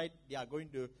countryside. They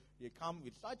come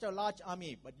with such a large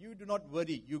army. But you do not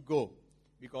worry. You go.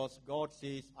 Because God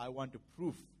says, I want to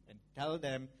prove and tell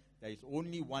them there is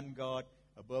only one God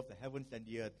above the heavens and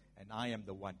the earth, and I am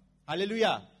the one.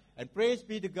 Hallelujah. And praise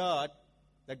be to God.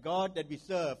 The God that we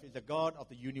serve is the God of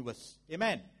the universe.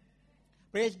 Amen.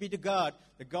 Praise be to God.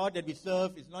 The God that we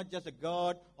serve is not just a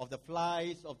God of the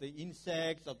flies, of the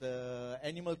insects, of the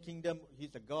animal kingdom.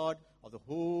 He's a God of the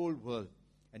whole world.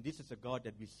 And this is a God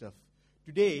that we serve.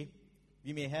 Today,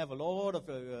 we may have a lot of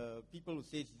people who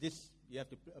say this, you have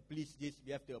to please this,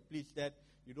 you have to please that.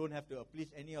 You don't have to please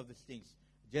any of these things.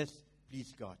 Just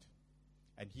please God.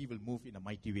 And He will move in a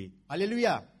mighty way.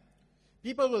 Hallelujah.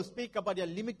 People will speak about their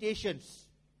limitations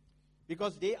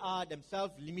because they are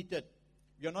themselves limited.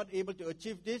 We are not able to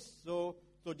achieve this, so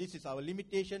this is our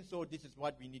limitation, so this is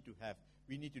what we need to have.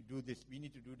 We need to do this, we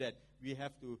need to do that. We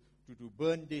have to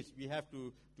burn this, we have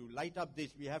to light up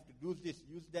this, we have to do this,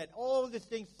 use that. All these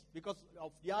things because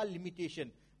of their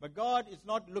limitation. But God is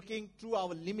not looking through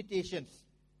our limitations.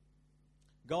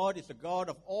 God is a God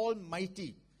of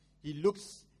Almighty. He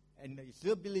looks at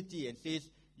His ability and says,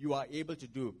 you are able to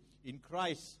do. In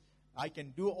Christ, I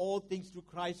can do all things through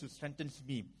Christ who strengthens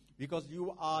me. Because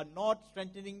you are not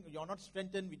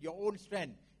strengthened with your own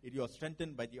strength. You are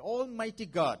strengthened by the Almighty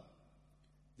God.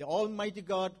 The Almighty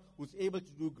God who's able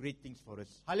to do great things for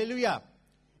us. Hallelujah.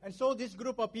 And so this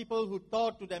group of people who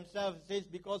thought to themselves, says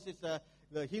because it's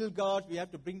the hill gods, we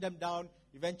have to bring them down.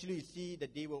 Eventually you see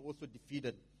that they were also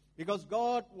defeated. Because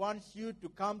God wants you to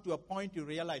come to a point to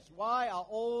realize, why are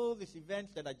all these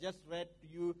events that I just read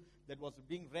to you, that was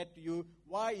being read to you,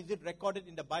 why is it recorded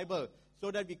in the Bible? So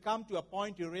that we come to a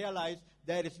point to realize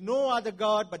there is no other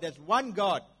God, but there's one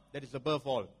God that is above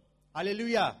all.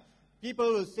 Hallelujah.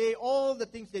 People will say all the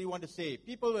things that you want to say.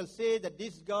 People will say that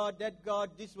this God,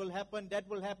 this will happen, that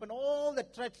will happen. All the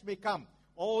threats may come.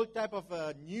 All type of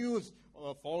news,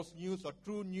 or false news, or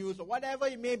true news, or whatever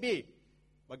it may be.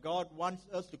 But God wants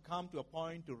us to come to a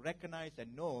point to recognize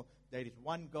and know there is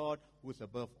one God who is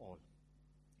above all.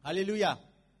 Hallelujah.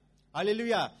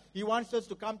 Hallelujah. He wants us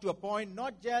to come to a point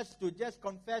not just to just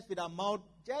confess with our mouth,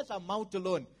 just our mouth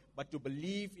alone, but to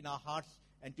believe in our hearts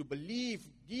and to believe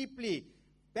deeply,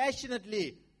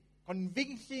 passionately,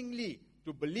 convincingly,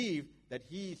 to believe that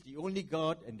He is the only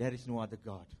God and there is no other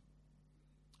God.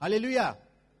 Hallelujah.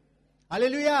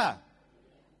 Hallelujah.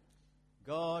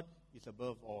 God is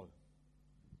above all.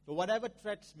 So whatever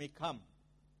threats may come,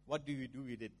 what do we do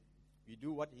with it? We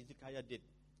do what Hezekiah did.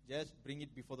 Just bring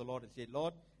it before the Lord and say,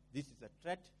 Lord, this is a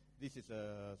threat. This is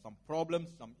some problems,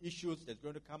 some issues that's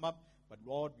going to come up. But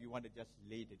Lord, we want to just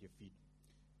lay it at your feet.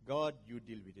 God, you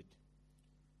deal with it.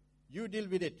 You deal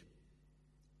with it.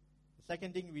 The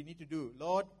second thing we need to do,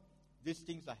 Lord, these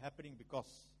things are happening because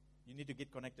you need to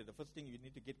get connected. The first thing, you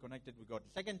need to get connected with God.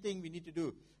 The second thing we need to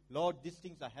do, Lord, these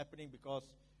things are happening because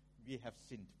we have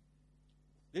sinned.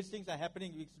 These things are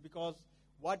happening because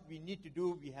what we need to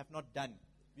do, we have not done.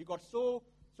 We got so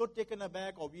taken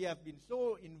aback, or we have been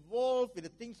so involved with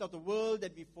the things of the world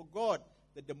that we forgot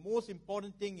that the most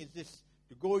important thing is this,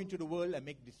 to go into the world and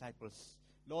make disciples.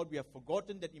 Lord, we have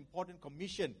forgotten that important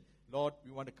commission. Lord,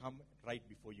 we want to come right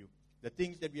before you. The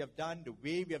things that we have done, the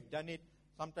way we have done it,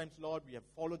 sometimes, Lord, we have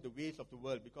followed the ways of the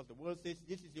world because the world says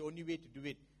this is the only way to do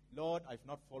it. Lord, I've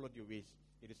not followed your ways.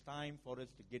 It is time for us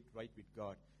to get right with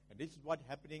God. And this is what's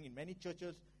happening in many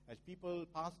churches as people,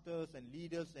 pastors and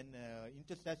leaders and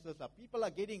intercessors, people are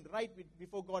getting right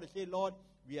before God and say, Lord,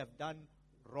 we have done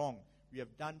wrong. We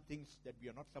have done things that we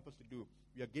are not supposed to do.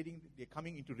 They're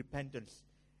coming into repentance.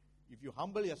 If you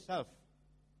humble yourself,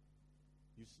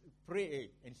 you pray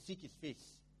and seek His face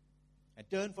and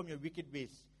turn from your wicked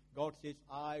ways, God says,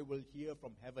 I will hear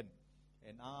from heaven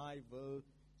and I will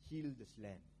heal this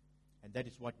land. And that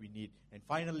is what we need. And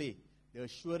finally, the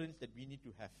assurance that we need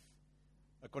to have.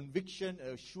 A conviction,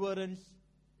 an assurance,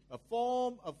 a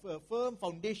firm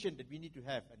foundation that we need to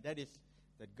have. And that is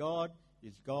that God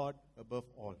is God above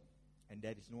all. And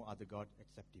there is no other God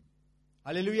except Him.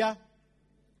 Hallelujah.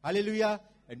 Hallelujah.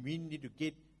 And we need to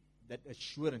get that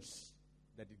assurance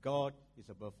that God is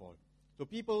above all. So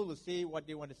people will say what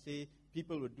they want to say.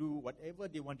 People will do whatever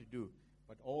they want to do.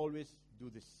 But always do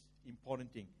this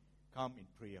important thing. Come in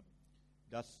prayer.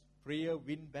 Does prayer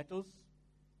win battles?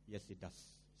 Yes, it does.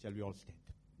 Shall we all stand?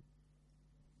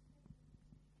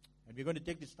 And we're going to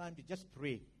take this time to just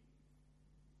pray.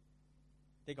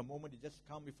 Take a moment to just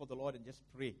come before the Lord and just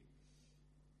pray.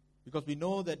 Because we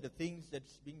know that the things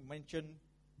that's being mentioned,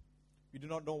 we do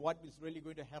not know what is really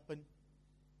going to happen.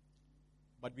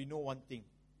 But we know one thing.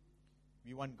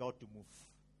 We want God to move.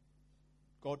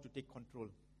 God to take control.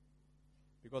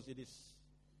 Because it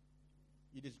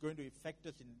is going to affect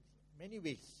us in many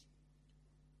ways.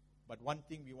 But one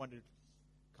thing we want to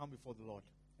come before the Lord.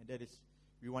 And that is,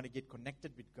 we want to get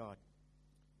connected with God.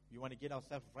 We want to get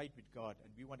ourselves right with God.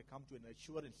 And we want to come to an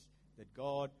assurance that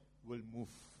God will move.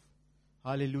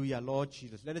 Hallelujah, Lord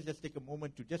Jesus. Let us just take a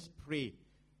moment to just pray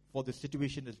for the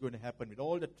situation that's going to happen. With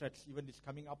all the threats, even this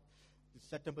coming up, this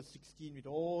September 16, with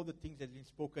all the things that have been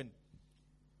spoken.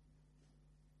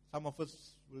 Some of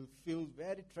us will feel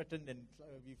very threatened and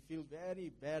we feel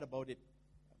very bad about it.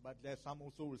 But there some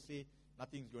also will say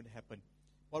nothing is going to happen.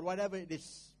 But whatever it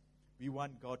is, we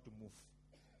want God to move.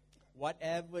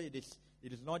 Whatever it is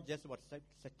not just about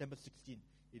September 16.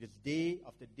 It is day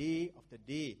after day after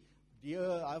day.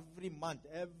 Every month,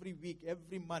 every week,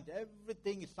 every month,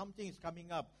 something is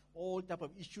coming up. All type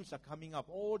of issues are coming up.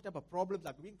 All type of problems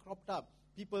are being cropped up.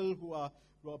 People who are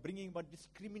bringing about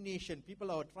discrimination. People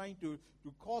are trying to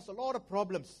cause a lot of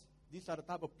problems. These are the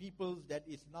type of people that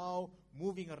is now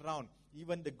moving around.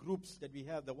 Even the groups that we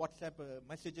have, the WhatsApp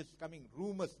messages coming,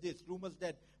 rumors this, rumors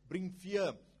that, bring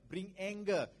fear, bring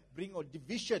anger, bring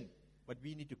division. But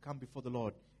we need to come before the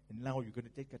Lord. And now you're going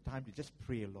to take a time to just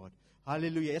pray, Lord.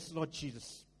 Hallelujah. Yes, Lord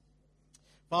Jesus.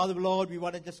 Father, Lord, we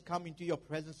want to just come into your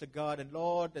presence, God. And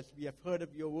Lord, as we have heard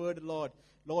of your word, Lord,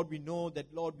 we know that,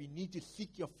 Lord, we need to seek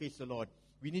your face, Lord.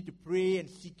 We need to pray and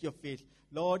seek your face.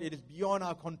 Lord, it is beyond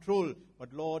our control.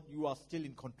 But Lord, you are still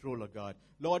in control, God.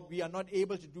 Lord, we are not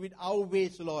able to do it our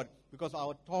ways, Lord, because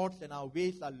our thoughts and our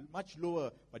ways are much lower.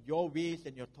 But your ways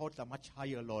and your thoughts are much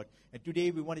higher, Lord. And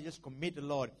today we want to just commit,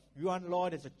 Lord. We want,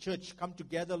 Lord, as a church, come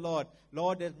together, Lord.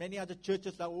 Lord, there's many other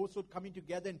churches that are also coming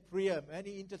together in prayer.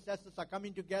 Many intercessors are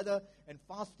coming together and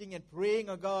fasting and praying,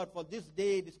 God, for this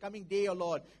day, this coming day,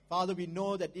 Lord. Father, we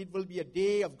know that it will be a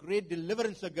day of great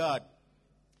deliverance, God.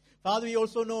 Father, we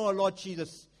also know, Lord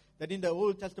Jesus, that in the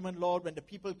Old Testament, Lord, when the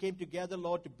people came together,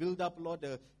 Lord, to build up, Lord,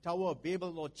 the Tower of Babel,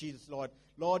 Lord Jesus, Lord,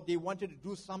 they wanted to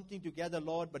do something together,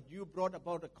 Lord, but you brought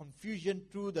about a confusion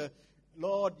through the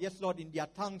Lord, yes, Lord, in their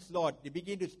tongues, Lord, they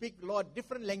begin to speak, Lord,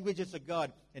 different languages of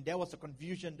God. And there was a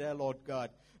confusion there, Lord God.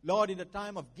 Lord, in the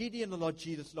time of Gideon, Lord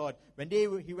Jesus, Lord, when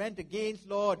he went against,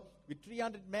 Lord, with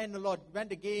 300 men, Lord,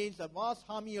 went against a vast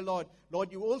army, Lord.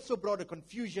 Lord, you also brought a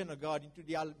confusion, God, into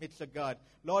the midst of God.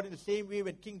 Lord, in the same way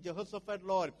when King Jehoshaphat,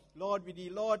 Lord, with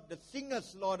the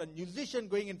singers, Lord, a musician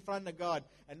going in front of God,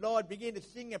 and Lord, begin to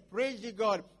sing and praise you,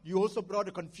 God. You also brought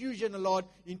a confusion, Lord,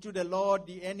 into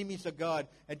the enemies of God.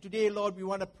 And today, Lord, we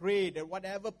want to pray that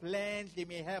whatever plans they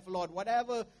may have, Lord,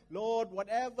 whatever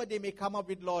they may come up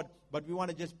with, Lord, but we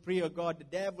want to just pray, God,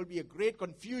 that there will be a great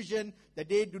confusion, that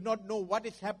they do not know what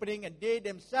is happening, and they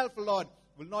themselves, Lord,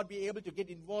 will not be able to get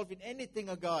involved in anything,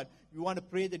 God. We want to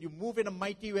pray that you move in a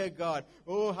mighty way, God.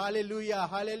 Oh, hallelujah,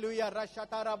 hallelujah,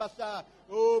 Rashata Rabasa.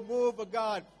 Oh, move,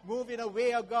 God. Move in a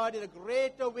way, God, in a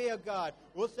greater way, God.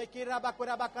 Oh, Sekira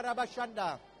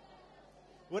Bakurabakarabashanda.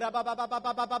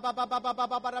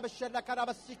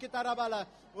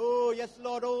 Oh, yes,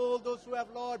 Lord, all those who have,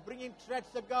 Lord, bringing threats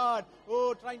to God.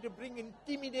 Oh, trying to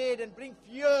intimidate and bring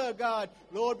fear, God.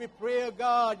 Lord, we pray,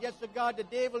 God, yes, God,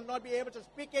 that they will not be able to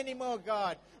speak anymore,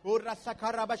 God. Oh,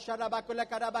 Rasakaraba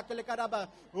Sharabakulekarabakulekaraba.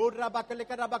 Oh,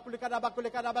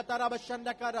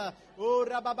 Rabakulekarabakulekarabakulekarabatarabashandakara. Oh,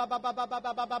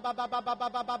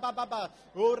 Rabababababababababababababababa.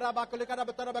 Oh,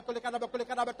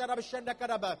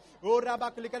 Rabakulekarabakulekarabakulekarabatarabashandakaraba. Oh,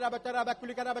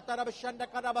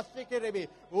 Rabakulekarabatarabashandakarabasikirebe.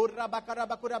 Oh,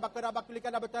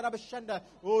 Rabakarabakurabakurabakulekarabatarabashanda.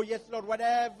 Oh, yes, Lord,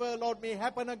 whatever, Lord, may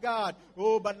happen, God.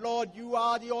 Oh, but Lord, you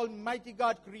are the Almighty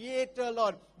God, Creator,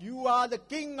 Lord. You are the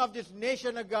King of this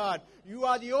nation, God. You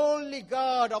are the only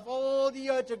God of all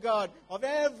the earth, God, of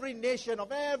every nation,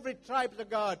 of every tribe,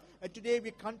 God. And today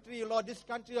we country, Lord, this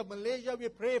country of Malaysia, we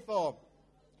pray for.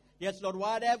 Yes, Lord,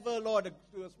 whatever, Lord, a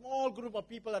small group of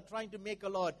people are trying to make,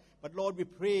 Lord. But, Lord, we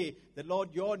pray that,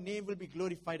 Lord, your name will be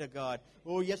glorified, God.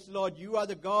 Oh, yes, Lord, you are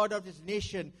the God of this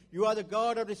nation. You are the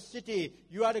God of this city.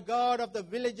 You are the God of the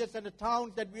villages and the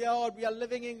towns that we are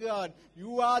living in, God.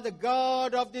 You are the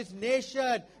God of this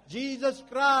nation. Jesus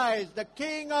Christ, the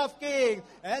King of kings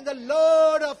and the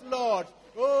Lord of lords.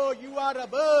 Oh, you are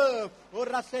above. Oh,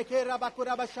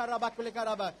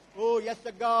 oh, yes,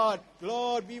 God.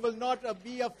 Lord, we will not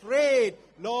be afraid.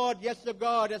 Lord, yes,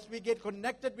 God, as we get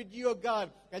connected with you, God,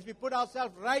 as we put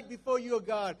ourselves right before you,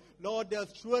 God, Lord, the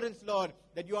assurance, Lord,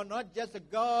 that you are not just a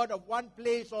God of one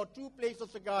place or two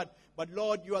places, God, but,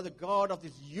 Lord, you are the God of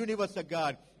this universe,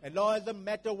 God. And, Lord, it doesn't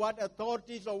matter what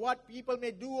authorities or what people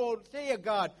may do or say,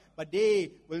 God, but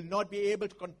they will not be able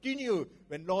to continue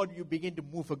when, Lord, you begin to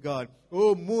move, God.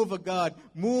 Oh, move, God.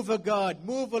 Move, God.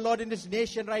 Move, Lord, in this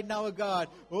nation right now, God.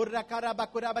 Oh,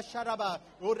 Rakarabakurabasharaba.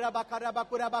 Oh,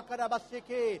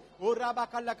 Rabakarabakurabakarabakarabaseke. Oh,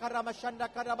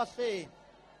 Rabakalakarabashandakarabase.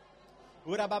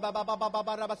 Ura baba baba baba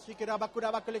baba sikira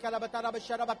bakura bakule karabatara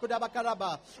bashara bakura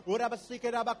bakaraba. Ura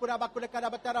basikira bakura bakule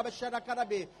karabatara bashara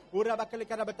karabe. Ura bakule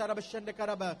karabatara bashanda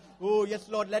karaba. Oh, yes,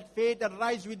 Lord, let faith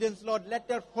arise within us, Lord. Let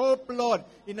that hope, Lord,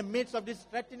 in the midst of this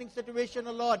threatening situation,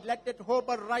 oh Lord, let that hope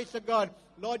arise, oh God.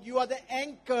 Lord, you are the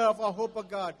anchor of our hope, oh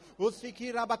God. Oh,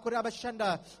 sikira bakura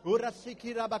bashanda. Ura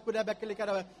sikira bakura bakule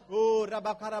karaba. Oh,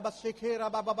 rabakara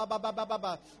basikira baba baba baba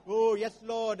baba. Oh, yes,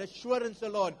 Lord, assurance, oh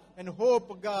Lord, and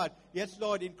hope, oh God. Yes,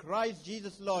 Lord, in Christ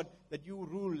Jesus, Lord, that you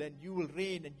rule and you will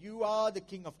reign and you are the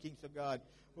King of kings, oh God.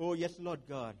 Oh, yes, Lord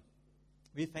God.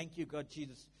 We thank you, God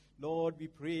Jesus. Lord, we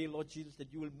pray, Lord Jesus,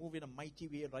 that you will move in a mighty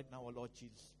way right now, oh Lord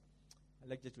Jesus. I'd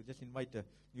like to just invite the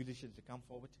musicians to come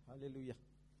forward. Hallelujah.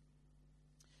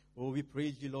 Oh, we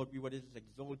praise you, Lord. We want to just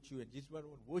exalt you and just want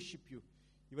to worship you.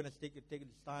 You want to take this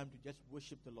time to just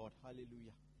worship the Lord.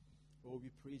 Hallelujah. Oh, we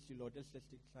praise you, Lord. Let's take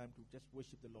time to just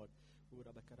worship the Lord.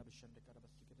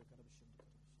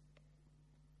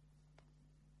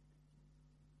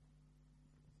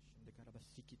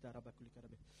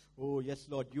 Oh, yes,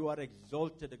 Lord, you are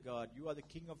exalted, God. You are the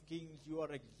King of kings. You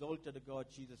are exalted, God,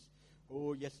 Jesus.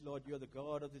 Oh, yes, Lord, you are the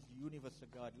God of this universe,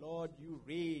 God. Lord, you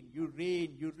reign, you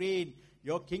reign, you reign.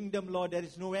 Your kingdom, Lord, there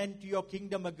is no end to your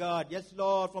kingdom, God. Yes,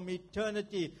 Lord, from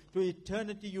eternity to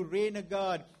eternity you reign,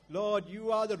 God. Lord,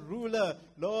 you are the ruler.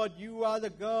 Lord, you are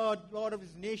the God, Lord of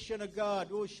this nation, God.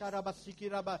 Oh,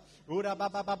 Sharabasikiraba. Oh,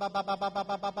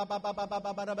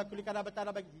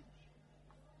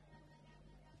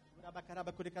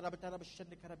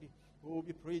 oh,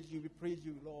 we praise you,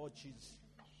 Lord Jesus.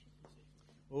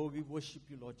 Oh, we worship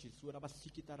you, Lord Jesus.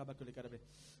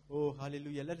 Oh,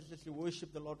 hallelujah. Let us just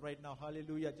worship the Lord right now.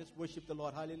 Hallelujah. Just worship the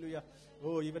Lord. Hallelujah.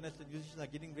 Oh, even as the musicians are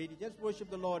getting ready, just worship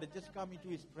the Lord and just come into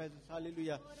His presence.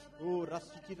 Hallelujah. Oh,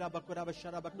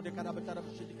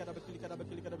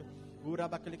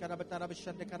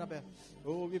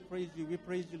 oh, we praise you. We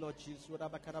praise you, Lord Jesus.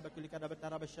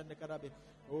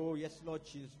 Oh, yes, Lord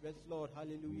Jesus. Yes, Lord.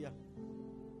 Hallelujah.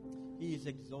 He is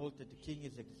exalted. The King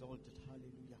is exalted. Hallelujah.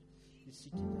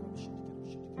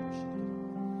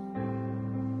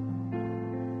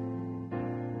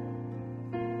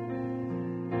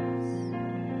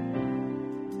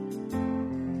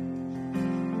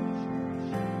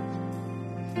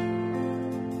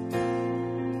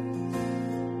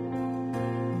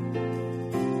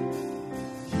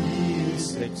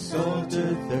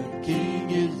 Exalted, the King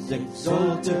is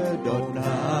exalted on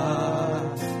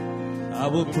high. I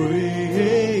will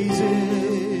praise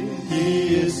Him.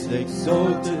 He is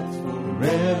exalted,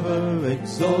 forever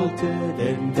exalted,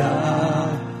 and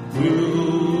I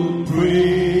will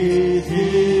praise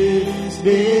His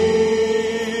name.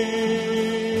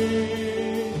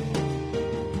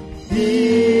 He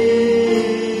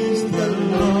is the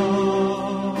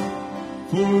Lord,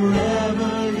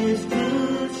 forever His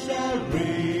truth shall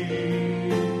reign.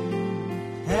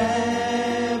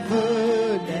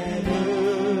 Heaven and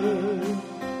earth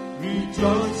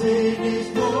rejoice in His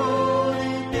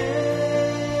holy name.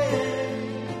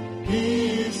 He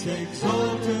is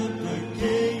exalted, the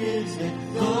King is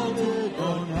exalted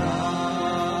on high.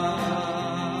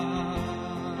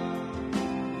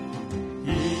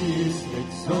 He is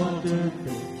exalted,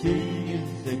 the King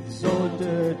is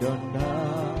exalted on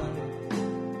high.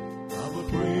 I will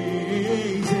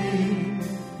praise Him.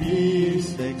 He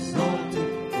is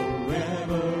exalted,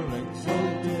 forever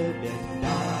exalted, and I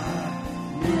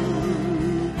will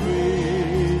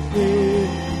praise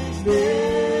His name.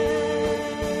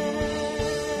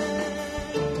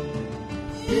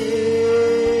 He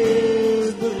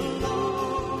is the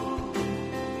Lord,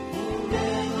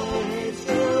 forever His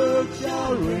truth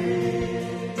shall reign.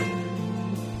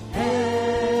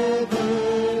 Heaven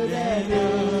and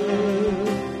earth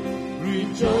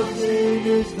rejoice in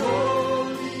His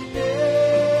holy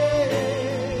name.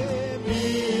 He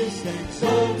is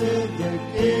exalted, the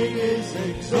King is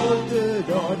exalted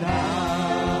on high.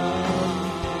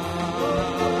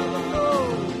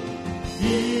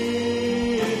 He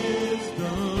is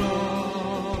the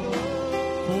Lord,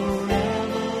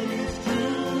 forever His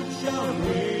truth shall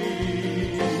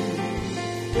reign.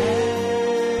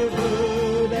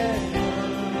 Heaven and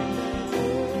earth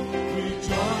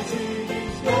rejoice in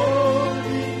His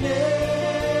holy name.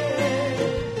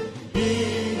 He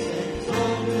is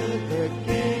exalted, the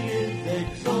King is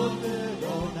exalted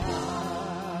on high.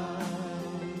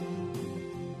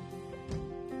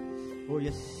 Oh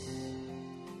yes,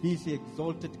 He is the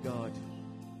exalted God.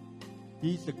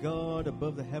 He is the God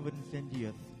above the heavens and the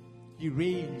earth. He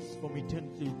reigns from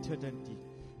eternity to eternity.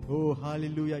 Oh,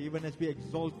 hallelujah. Even as we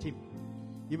exalt Him,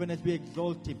 even as we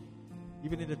exalt Him,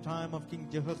 even in the time of King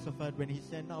Jehoshaphat, when he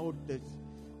sent out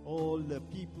all the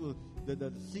people,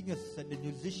 the singers and the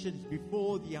musicians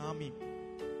before the army,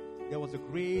 there was a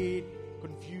great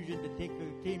confusion that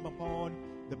came upon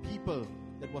the people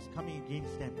that was coming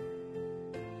against them.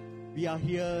 We are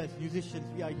here as musicians,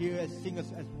 we are here as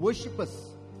singers, as worshippers.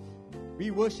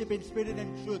 We worship in spirit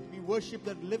and truth. We worship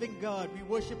the living God. We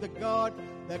worship the God,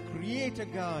 the Creator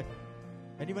God.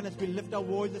 And even as we lift our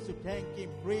voices to thank Him,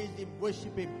 praise Him,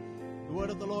 worship Him, the word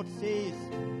of the Lord says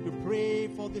to pray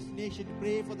for this nation,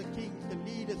 pray for the kings, the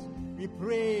leaders. We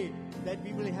pray that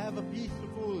we will have a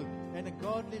peaceful and a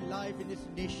godly life in this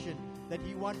nation, that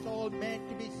He wants all men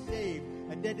to be saved,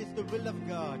 and that is the will of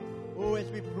God. Oh, as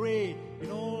we pray, as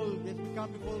we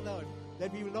come before the Lord,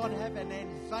 that we will not have an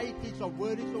anxieties or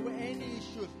worries over any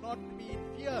issues, not to be in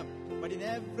fear, but in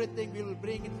everything we will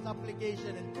bring in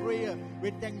supplication and prayer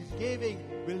with thanksgiving.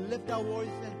 We'll lift our voice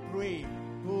and pray.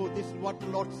 Oh, this is what the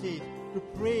Lord says, to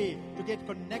pray, to get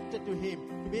connected to Him,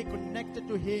 to be connected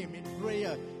to Him in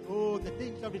prayer. Oh, the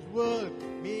things of this world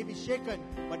may be shaken,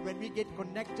 but when we get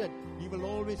connected, we will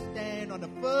always stand on a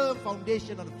firm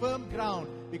foundation, on a firm ground,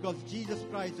 because Jesus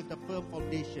Christ is the firm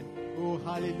foundation. Oh,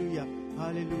 hallelujah,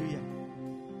 hallelujah.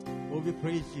 Oh, we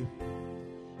praise You.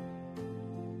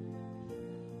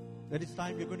 At this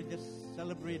time, we're going to just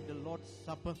celebrate the Lord's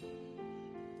Supper.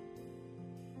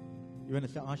 Even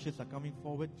as the ushers are coming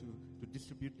forward to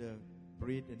distribute the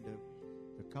bread and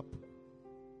the cup.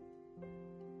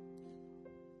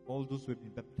 All those who have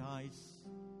been baptized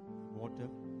in water,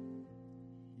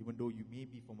 even though you may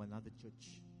be from another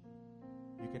church,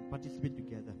 you can participate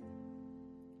together,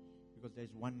 because there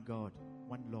is one God,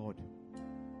 one Lord,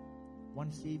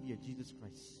 one Savior, Jesus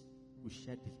Christ, who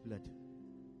shed His blood.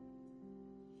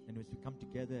 And as we come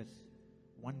together as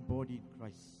one body in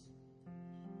Christ,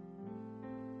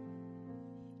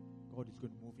 God is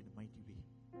going to move in a mighty way.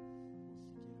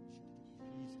 He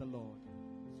is the Lord.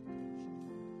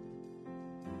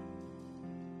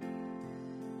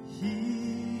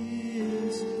 He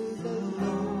is the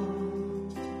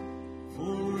Lord,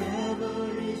 forever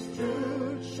His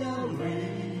truth shall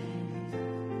reign.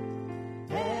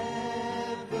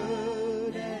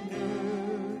 Heaven and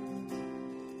earth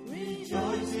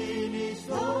rejoice in His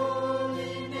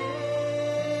holy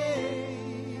name.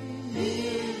 He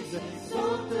is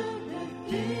exalted, the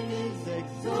King is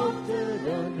exalted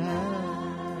on high.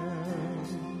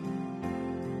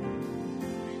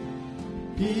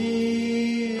 He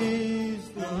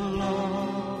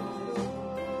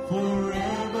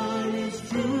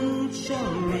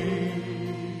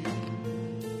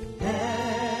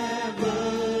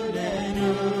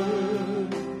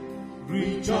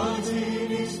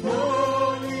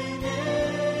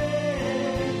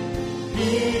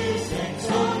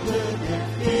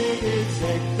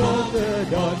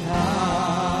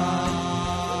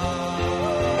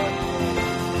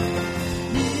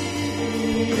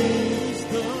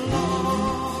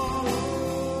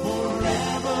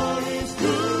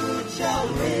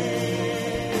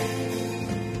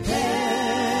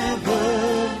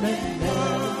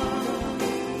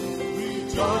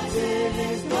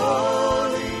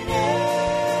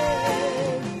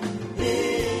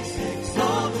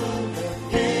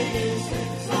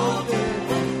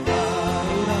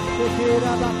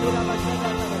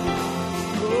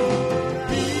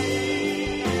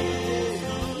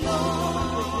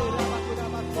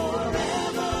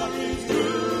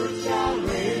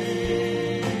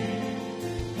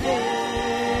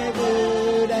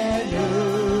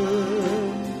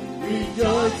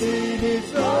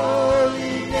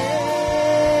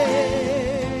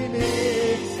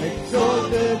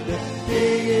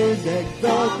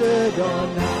exalted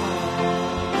on high.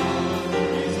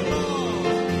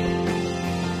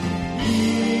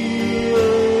 He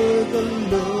is the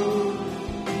Lord,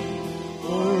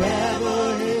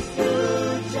 forever His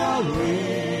truth shall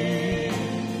reign.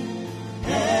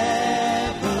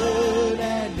 Heaven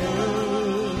and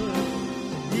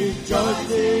earth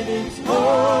rejoice in His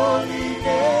holy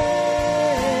name.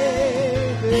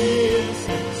 He is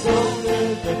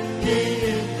exalted, the King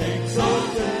is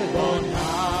exalted on high.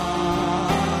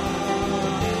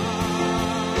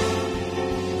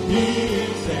 He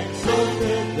is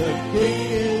exalted, the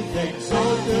King is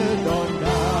exalted on high.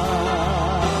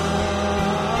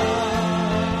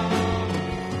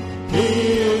 He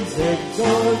is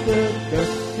exalted, the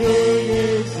King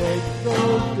is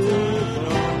exalted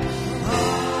on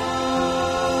high.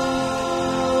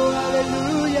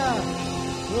 Hallelujah.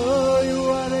 Oh, you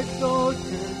are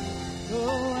exalted.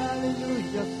 Oh,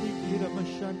 hallelujah. Sikira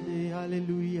Mashande.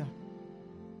 Hallelujah.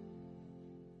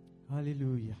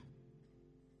 Hallelujah.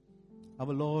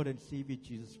 Our Lord and Savior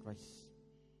Jesus Christ,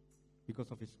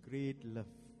 because of His great love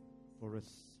for us,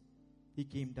 He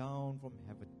came down from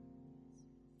heaven,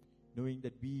 knowing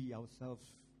that we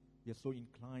ourselves, we are so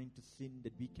inclined to sin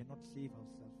that we cannot save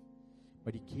ourselves.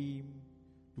 But He came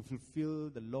to fulfill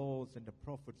the laws and the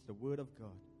prophets, the Word of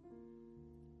God.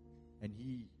 And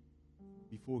He,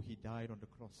 before He died on the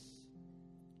cross,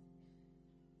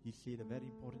 He said a very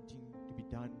important thing to be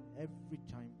done every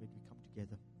time when we come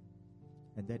together.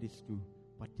 And that is to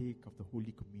partake of the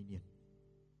Holy Communion.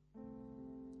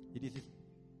 It is His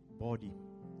body,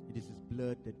 it is His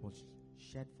blood that was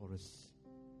shed for us.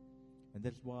 And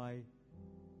that's why,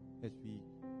 as we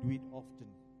do it often,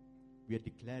 we are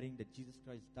declaring that Jesus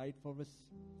Christ died for us,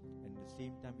 and at the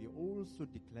same time we are also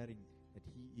declaring that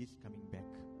He is coming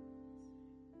back.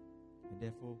 And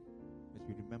therefore, as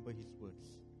we remember His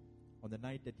words, on the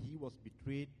night that He was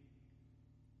betrayed,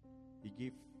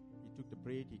 He took the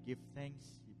bread, He gave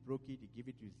thanks, He broke it, He gave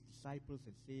it to His disciples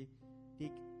and say,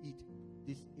 "Take, eat,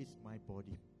 this is my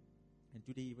body." And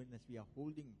today, even as we are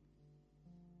holding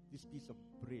this piece of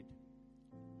bread,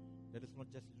 let us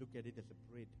not just look at it as a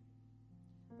bread,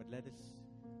 but let us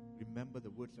remember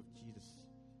the words of Jesus,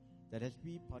 that as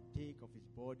we partake of His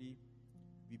body,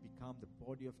 we become the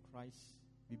body of Christ,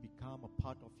 we become a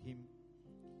part of Him.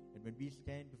 And when we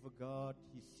stand before God,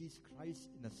 He sees Christ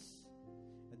in us.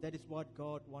 And that is what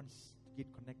God wants to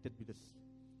get connected with us,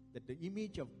 that the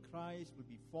image of Christ will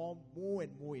be formed more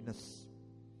and more in us.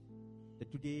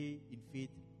 That today, in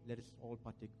faith, let us all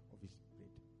partake of His bread.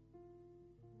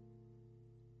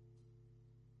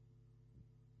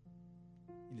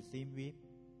 In the same way,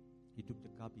 He took the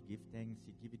cup, He gave thanks,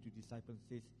 He gave it to disciples and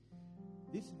says,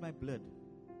 "This is my blood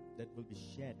that will be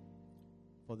shed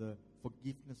for the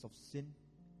forgiveness of sin.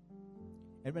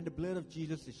 And when the blood of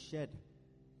Jesus is shed,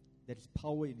 there is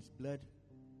power in His blood.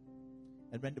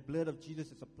 And when the blood of Jesus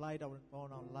is applied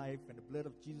upon our life, when the blood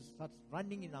of Jesus starts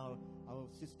running in our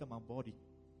system, our body,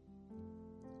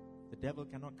 the devil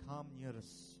cannot come near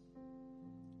us.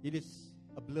 It is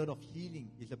a blood of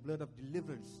healing. It's a blood of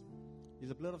deliverance.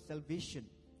 It's a blood of salvation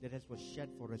that was shed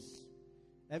for us.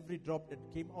 Every drop that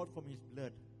came out from His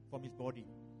blood, from His body,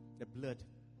 the blood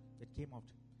that came out,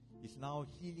 is now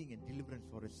healing and deliverance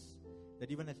for us. That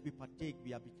even as we partake,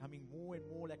 we are becoming more and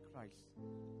more like Christ.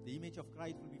 The image of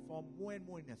Christ will be formed more and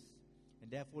more in us. And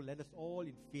therefore, let us all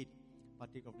in faith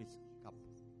partake of this cup.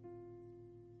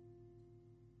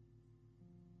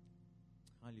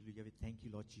 Hallelujah. We thank you,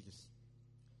 Lord Jesus.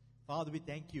 Father, we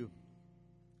thank you,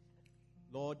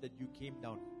 Lord, that you came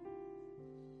down.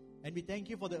 And we thank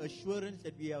you for the assurance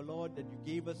that we have, Lord, that you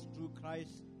gave us through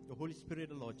Christ, the Holy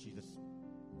Spirit, Lord Jesus.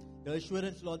 The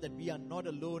assurance, Lord, that we are not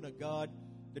alone, O God,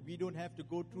 that we don't have to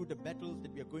go through the battles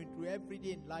that we are going through every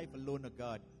day in life alone, O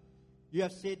God. You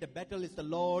have said the battle is the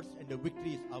Lord's and the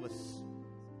victory is ours.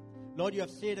 Lord, you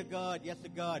have said, O God, yes, O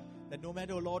God, that no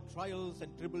matter, O Lord, trials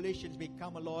and tribulations may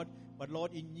come, O Lord, but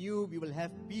Lord, in you we will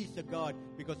have peace, O God,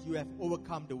 because you have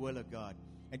overcome the world, O God.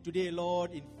 And today,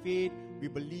 Lord, in faith, we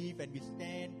believe and we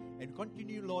stand and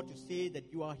continue, Lord, to say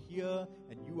that you are here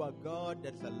and you are God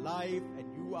that is alive and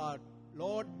you are,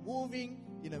 Lord, moving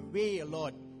in a way,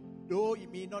 Lord. Though you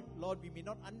may not, Lord, we may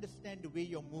not understand the way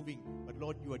you're moving, but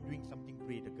Lord, you are doing something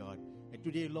great, God. And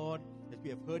today, Lord, as we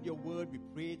have heard your word, we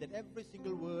pray that every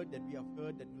single word that we have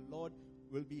heard, that Lord,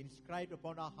 will be inscribed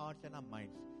upon our hearts and our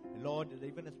minds. And Lord, that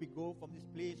even as we go from this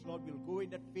place, Lord, we'll go in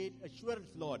that faith assurance,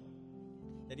 Lord,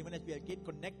 that even as we get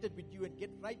connected with you and get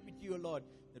right with you, Lord,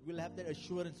 that we'll have that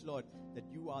assurance, Lord, that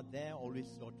you are there always,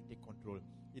 Lord, to take control.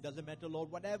 It doesn't matter,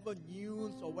 Lord, whatever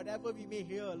news or whatever we may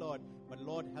hear, Lord, but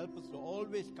Lord, help us to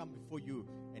always come before you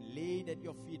and lay it at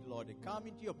your feet, Lord, and come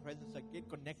into your presence and get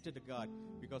connected to God,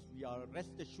 because we are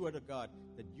rest assured, God,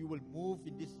 that you will move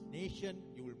in this nation,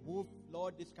 you will move,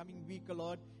 Lord, this coming week,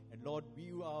 Lord, and Lord,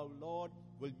 we are, Lord,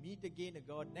 will meet again,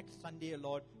 God, next Sunday,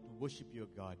 Lord, to worship you,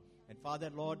 God. And Father,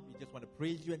 Lord, we just want to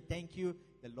praise you and thank you,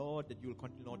 the Lord, that you will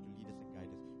continue, Lord, to lead us and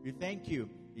guide us. We thank you.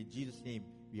 In Jesus' name,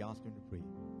 we ask him to pray.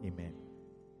 Amen.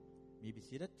 May be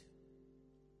seated.